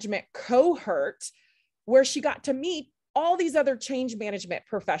management cohort where she got to meet all these other change management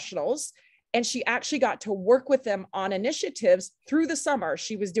professionals. And she actually got to work with them on initiatives through the summer.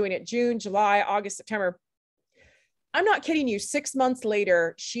 She was doing it June, July, August, September. I'm not kidding you. 6 months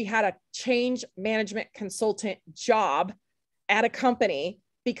later, she had a change management consultant job at a company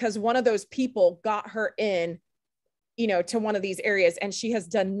because one of those people got her in, to one of these areas, and she has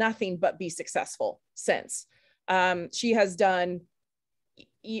done nothing but be successful since. She has done,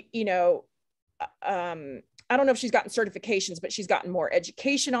 I don't know if she's gotten certifications, but she's gotten more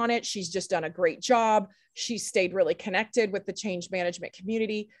education on it. She's just done a great job. She's stayed really connected with the change management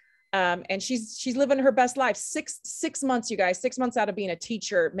community. And she's living her best life. Six months, you guys, 6 months out of being a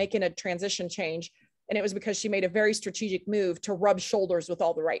teacher, making a transition change. And it was because she made a very strategic move to rub shoulders with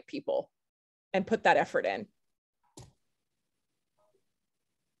all the right people and put that effort in.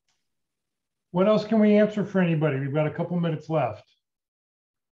 What else can we answer for anybody? We've got a couple minutes left.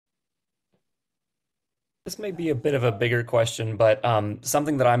 This may be a bit of a bigger question, but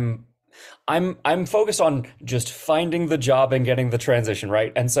something that I'm focused on just finding the job and getting the transition,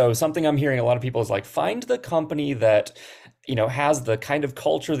 right? And so something I'm hearing a lot of people is like, find the company that, has the kind of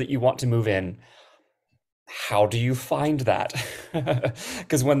culture that you want to move in. How do you find that?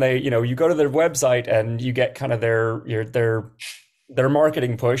 Because when they, you go to their website and you get kind of their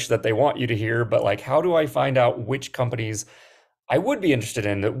marketing push that they want you to hear, but like, how do I find out which companies I would be interested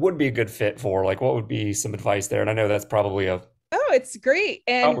in that would be a good fit for? Like, what would be some advice there? And I know that's probably a it's great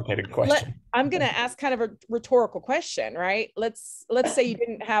and complicated question. I'm going to ask kind of a rhetorical question, right? Let's say you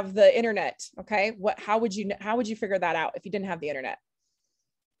didn't have the internet. Okay, how would you figure that out if you didn't have the internet?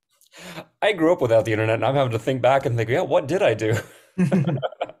 I grew up without the internet, and I'm having to think back and think, yeah, what did I do?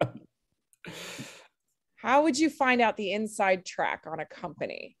 How would you find out the inside track on a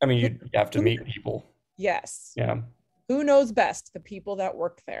company? I mean, you have to meet people. Yes. Yeah. Who knows best? The people that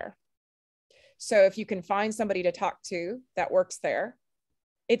work there. So if you can find somebody to talk to that works there,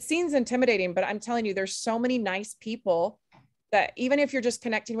 it seems intimidating, but I'm telling you, there's so many nice people that even if you're just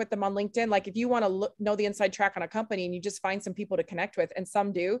connecting with them on LinkedIn, like if you want to know the inside track on a company and you just find some people to connect with, and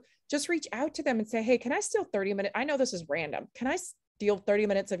some do, just reach out to them and say, hey, can I steal 30 minutes? I know this is random. Can I steal 30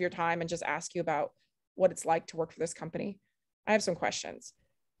 minutes of your time and just ask you about what it's like to work for this company? I have some questions.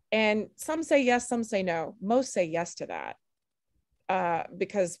 And some say yes, some say no. Most say yes to that.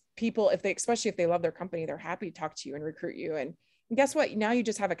 Because people, especially if they love their company, they're happy to talk to you and recruit you. And guess what? Now you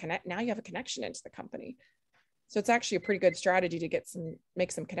just have now you have a connection into the company. So it's actually a pretty good strategy to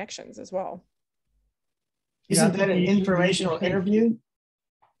make some connections as well. Isn't that an informational interview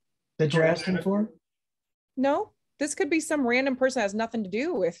that you're asking for? No, this could be some random person that has nothing to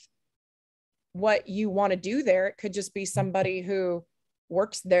do with what you want to do there. It could just be somebody who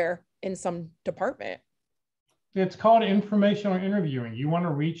works there in some department. It's called informational interviewing. You want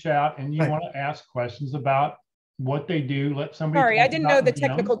to reach out and you want to ask questions about what they do. Let somebody. Sorry, I didn't know the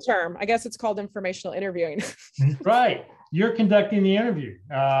technical term. I guess it's called informational interviewing. Right. You're conducting the interview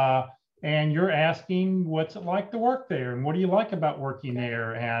and you're asking what's it like to work there and what do you like about working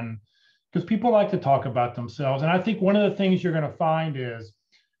there? And because people like to talk about themselves. And I think one of the things you're going to find is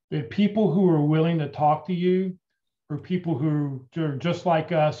that people who are willing to talk to you are people who are just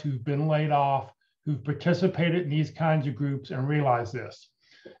like us, who've been laid off, who've participated in these kinds of groups and realize this.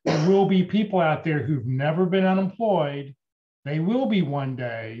 There will be people out there who've never been unemployed. They will be one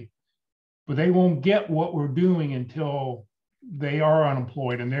day, but they won't get what we're doing until they are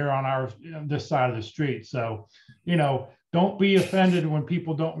unemployed and they're on this side of the street. So, don't be offended when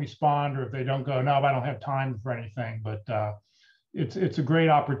people don't respond or if they don't go, no, I don't have time for anything. But it's a great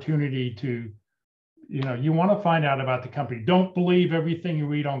opportunity to, you want to find out about the company. Don't believe everything you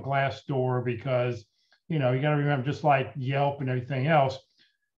read on Glassdoor because, you got to remember, just like Yelp and everything else,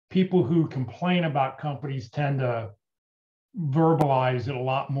 people who complain about companies tend to verbalize it a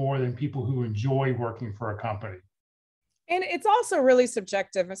lot more than people who enjoy working for a company. And it's also really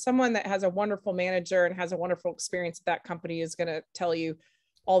subjective. As someone that has a wonderful manager and has a wonderful experience at that company is going to tell you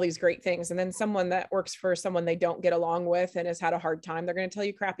all these great things. And then someone that works for someone they don't get along with and has had a hard time, they're going to tell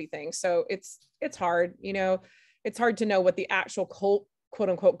you crappy things. So it's hard, it's hard to know what the actual quote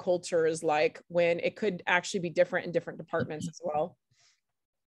unquote culture is like when it could actually be different in different departments as well.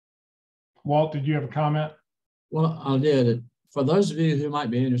 Walt, did you have a comment? Well, I did. For those of you who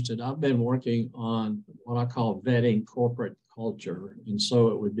might be interested, I've been working on what I call vetting corporate culture. And so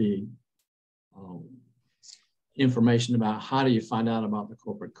it would be information about how do you find out about the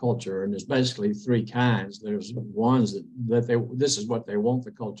corporate culture. And there's basically three kinds. There's ones that this is what they want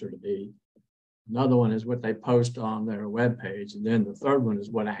the culture to be. Another one is what they post on their webpage. And then the third one is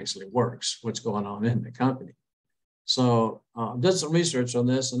what actually works, what's going on in the company. So I did some research on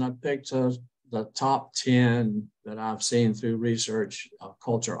this and I picked the top 10 that I've seen through research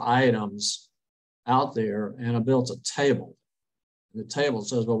culture items out there. And I built a table. The table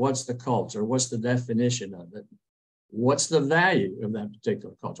says, well, what's the culture? What's the definition of it? what's the value of that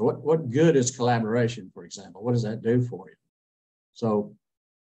particular culture? What good is collaboration, for example? What does that do for you? So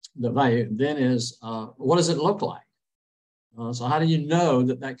the value then is, what does it look like? So how do you know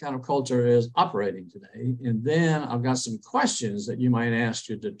that that kind of culture is operating today? And then I've got some questions that you might ask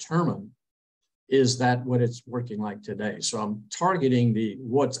to determine, is that what it's working like today? So I'm targeting the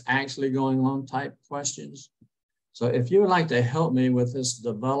what's actually going on type questions. So if you would like to help me with this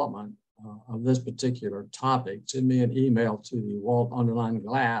development of this particular topic, send me an email to the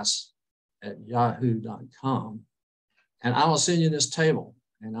walt_glass@yahoo.com, and I will send you this table.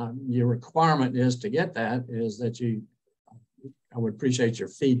 And your requirement is to get that is that I would appreciate your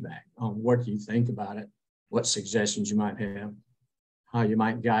feedback on what you think about it, what suggestions you might have, how you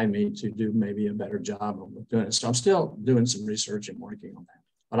might guide me to do maybe a better job of doing it. So I'm still doing some research and working on that,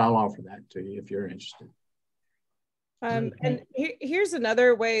 but I'll offer that to you if you're interested. And here's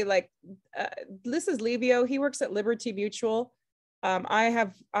another way, like this is Livio. He works at Liberty Mutual. I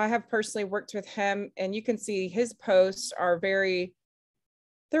have personally worked with him, and you can see his posts are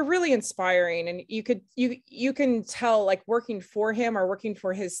they're really inspiring, and you can tell like working for him or working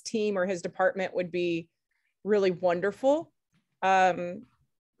for his team or his department would be really wonderful. So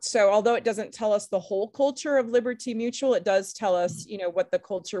although it doesn't tell us the whole culture of Liberty Mutual, it does tell us, what the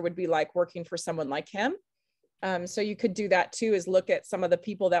culture would be like working for someone like him. So you could do that too, is look at some of the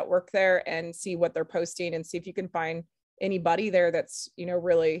people that work there and see what they're posting and see if you can find anybody there that's,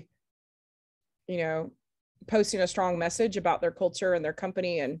 really, posting a strong message about their culture and their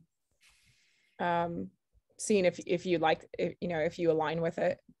company, and seeing if you like, if you align with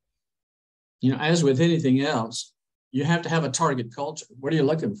it. As with anything else, you have to have a target culture. What are you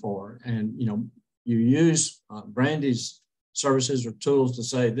looking for? And, you use Brandy's services or tools to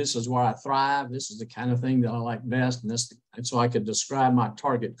say, this is where I thrive. This is the kind of thing that I like best. And so I could describe my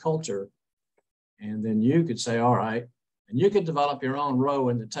target culture. And then you could say, all right, and you could develop your own row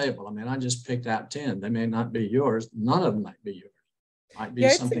in the table. I mean, I just picked out 10. They may not be yours. None of them might be yours. Might be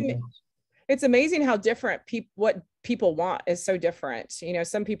something else. It's amazing how different what people want is so different.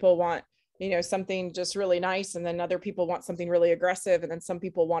 Some people want, something just really nice. And then other people want something really aggressive. And then some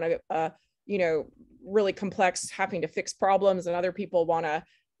people want to, really complex, having to fix problems. And other people want to,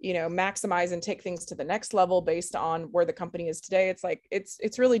 maximize and take things to the next level based on where the company is today. It's like,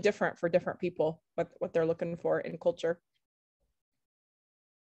 it's really different for different people, what they're looking for in culture.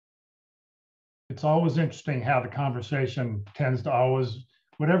 It's always interesting how the conversation tends to always,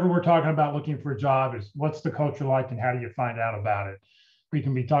 whatever we're talking about looking for a job is what's the culture like and how do you find out about it? We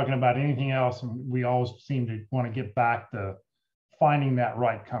can be talking about anything else, and we always seem to want to get back to finding that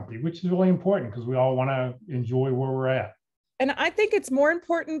right company, which is really important because we all want to enjoy where we're at. And I think it's more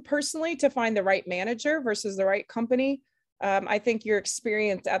important personally to find the right manager versus the right company. I think your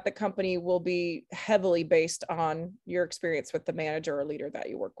experience at the company will be heavily based on your experience with the manager or leader that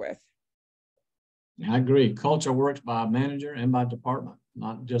you work with. I agree. Culture works by manager and by department,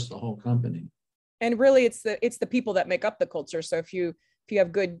 not just the whole company. And really, it's the people that make up the culture. So if you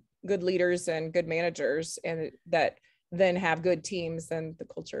have good leaders and good managers, and that then have good teams, then the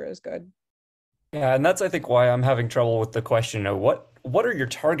culture is good. Yeah, and that's, I think, why I'm having trouble with the question of what are your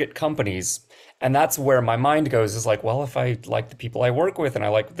target companies? And that's where my mind goes, is like, well, if I like the people I work with and I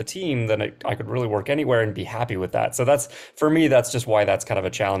like the team, then I could really work anywhere and be happy with that. So that's, for me, that's just why that's kind of a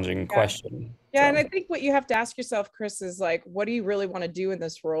challenging question. Yeah, and I think what you have to ask yourself, Chris, is like, what do you really want to do in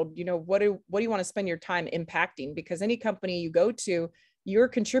this world? What do you want to spend your time impacting? Because any company you go to, you're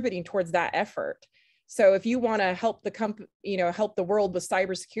contributing towards that effort. So if you want to help the company, help the world with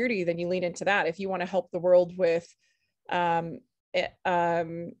cybersecurity, then you lean into that. If you want to help the world with, oh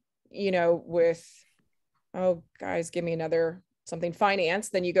guys, give me another something finance,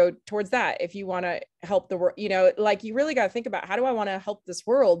 then you go towards that. If you want to help the world, like you really got to think about, how do I want to help this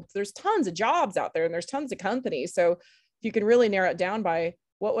world? There's tons of jobs out there and there's tons of companies. So if you can really narrow it down by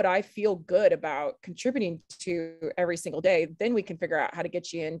what would I feel good about contributing to every single day, then we can figure out how to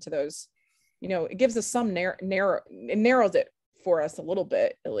get you into those. It gives us some it narrows it for us a little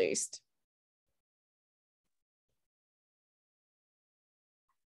bit, at least.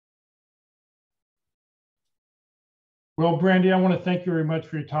 Well, Brandy, I want to thank you very much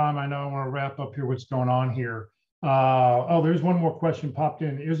for your time. I know I want to wrap up here what's going on here. There's one more question popped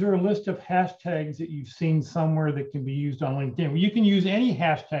in. Is there a list of hashtags that you've seen somewhere that can be used on LinkedIn? Well, you can use any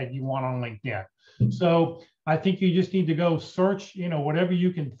hashtag you want on LinkedIn. So I think you just need to go search, whatever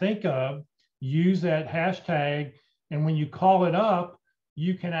you can think of, use that hashtag. And when you call it up,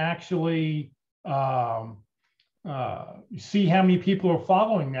 you can actually see how many people are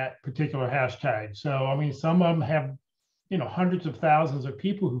following that particular hashtag. So, I mean, some of them have, hundreds of thousands of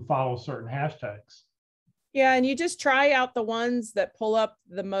people who follow certain hashtags. Yeah, and you just try out the ones that pull up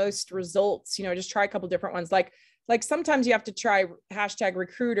the most results. You know, just try a couple different ones. Like sometimes you have to try hashtag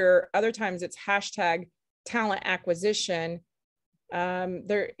recruiter. Other times it's hashtag talent acquisition.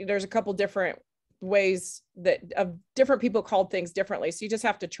 There's a couple different ways that of different people called things differently. So you just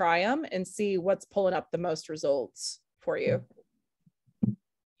have to try them and see what's pulling up the most results for you.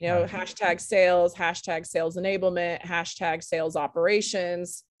 You know, hashtag sales enablement, hashtag sales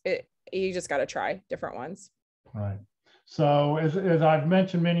operations. You just got to try different ones. Right. So as I've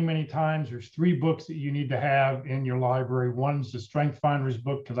mentioned many times, there's 3 books that you need to have in your library. One's the Strength Finders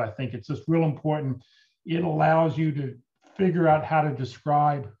book, because I think it's just real important. It allows you to figure out how to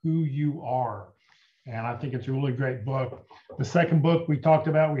describe who you are. And I think it's a really great book. The second book we talked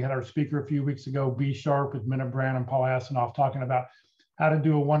about, we had our speaker a few weeks ago, Be Sharp, with Minna Brand and Paul Asanoff, talking about how to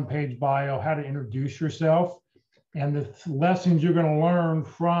do a 1-page bio, how to introduce yourself. And the lessons you're going to learn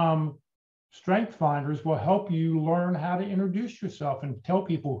from Strength Finders will help you learn how to introduce yourself and tell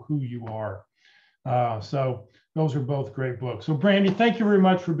people who you are. So those are both great books. So Brandy, thank you very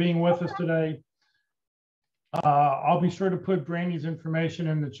much for being with us today. I'll be sure to put Brandy's information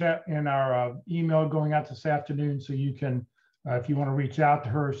in the chat in our email going out this afternoon, so you can, if you want to reach out to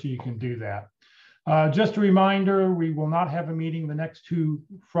her, so you can do that. Just a reminder, we will not have a meeting the next 2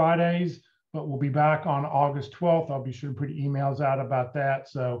 Fridays, but we'll be back on August 12th. I'll be sure to put emails out about that.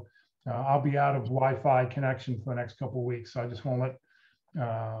 So I'll be out of Wi-Fi connection for the next couple of weeks. So I just want to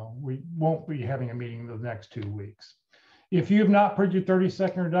let, we won't be having a meeting the next 2 weeks. If you have not put your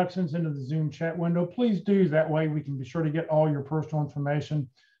 30-second introductions into the Zoom chat window, please do. That way we can be sure to get all your personal information,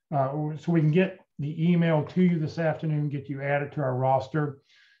 so we can get the email to you this afternoon, get you added to our roster.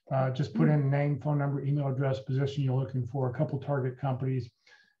 Just put in name, phone number, email address, position you're looking for, a couple target companies.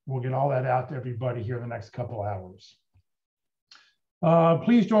 We'll get all that out to everybody here in the next couple hours.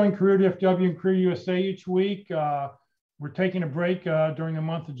 Please join Career DFW and Career USA each week. We're taking a break during the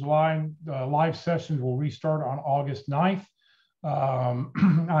month of July. Live sessions will restart on August 9th.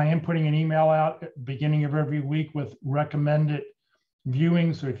 I am putting an email out at the beginning of every week with recommended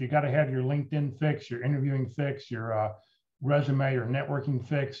viewing. So if you got to have your LinkedIn fix, your interviewing fix, your resume or networking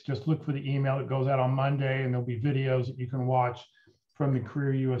fix, just look for the email that goes out on Monday, and there'll be videos that you can watch from the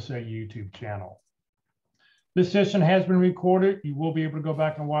Career USA YouTube channel. This session has been recorded. You will be able to go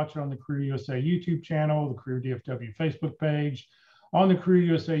back and watch it on the Career USA YouTube channel, the Career DFW Facebook page. On the Career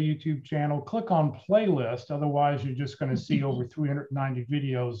USA YouTube channel, click on playlist. Otherwise, you're just going to see over 390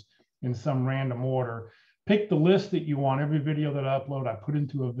 videos in some random order. Pick the list that you want. Every video that I upload, I put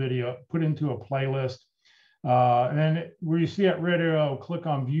into a playlist. And then where you see that red arrow, click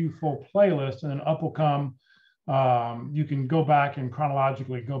on View Full Playlist, and then up will come. You can go back and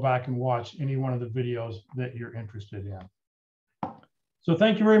chronologically go back and watch any one of the videos that you're interested in. So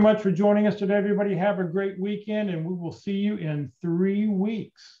thank you very much for joining us today, everybody. Have a great weekend, and we will see you in 3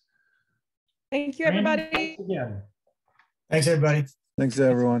 weeks. Thank you, everybody. Thanks again. Thanks, everybody. Thanks,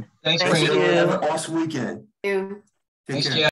 everyone. Thanks, Thank Brandy. you. Have an awesome weekend. Thank you. Take care. Jeff.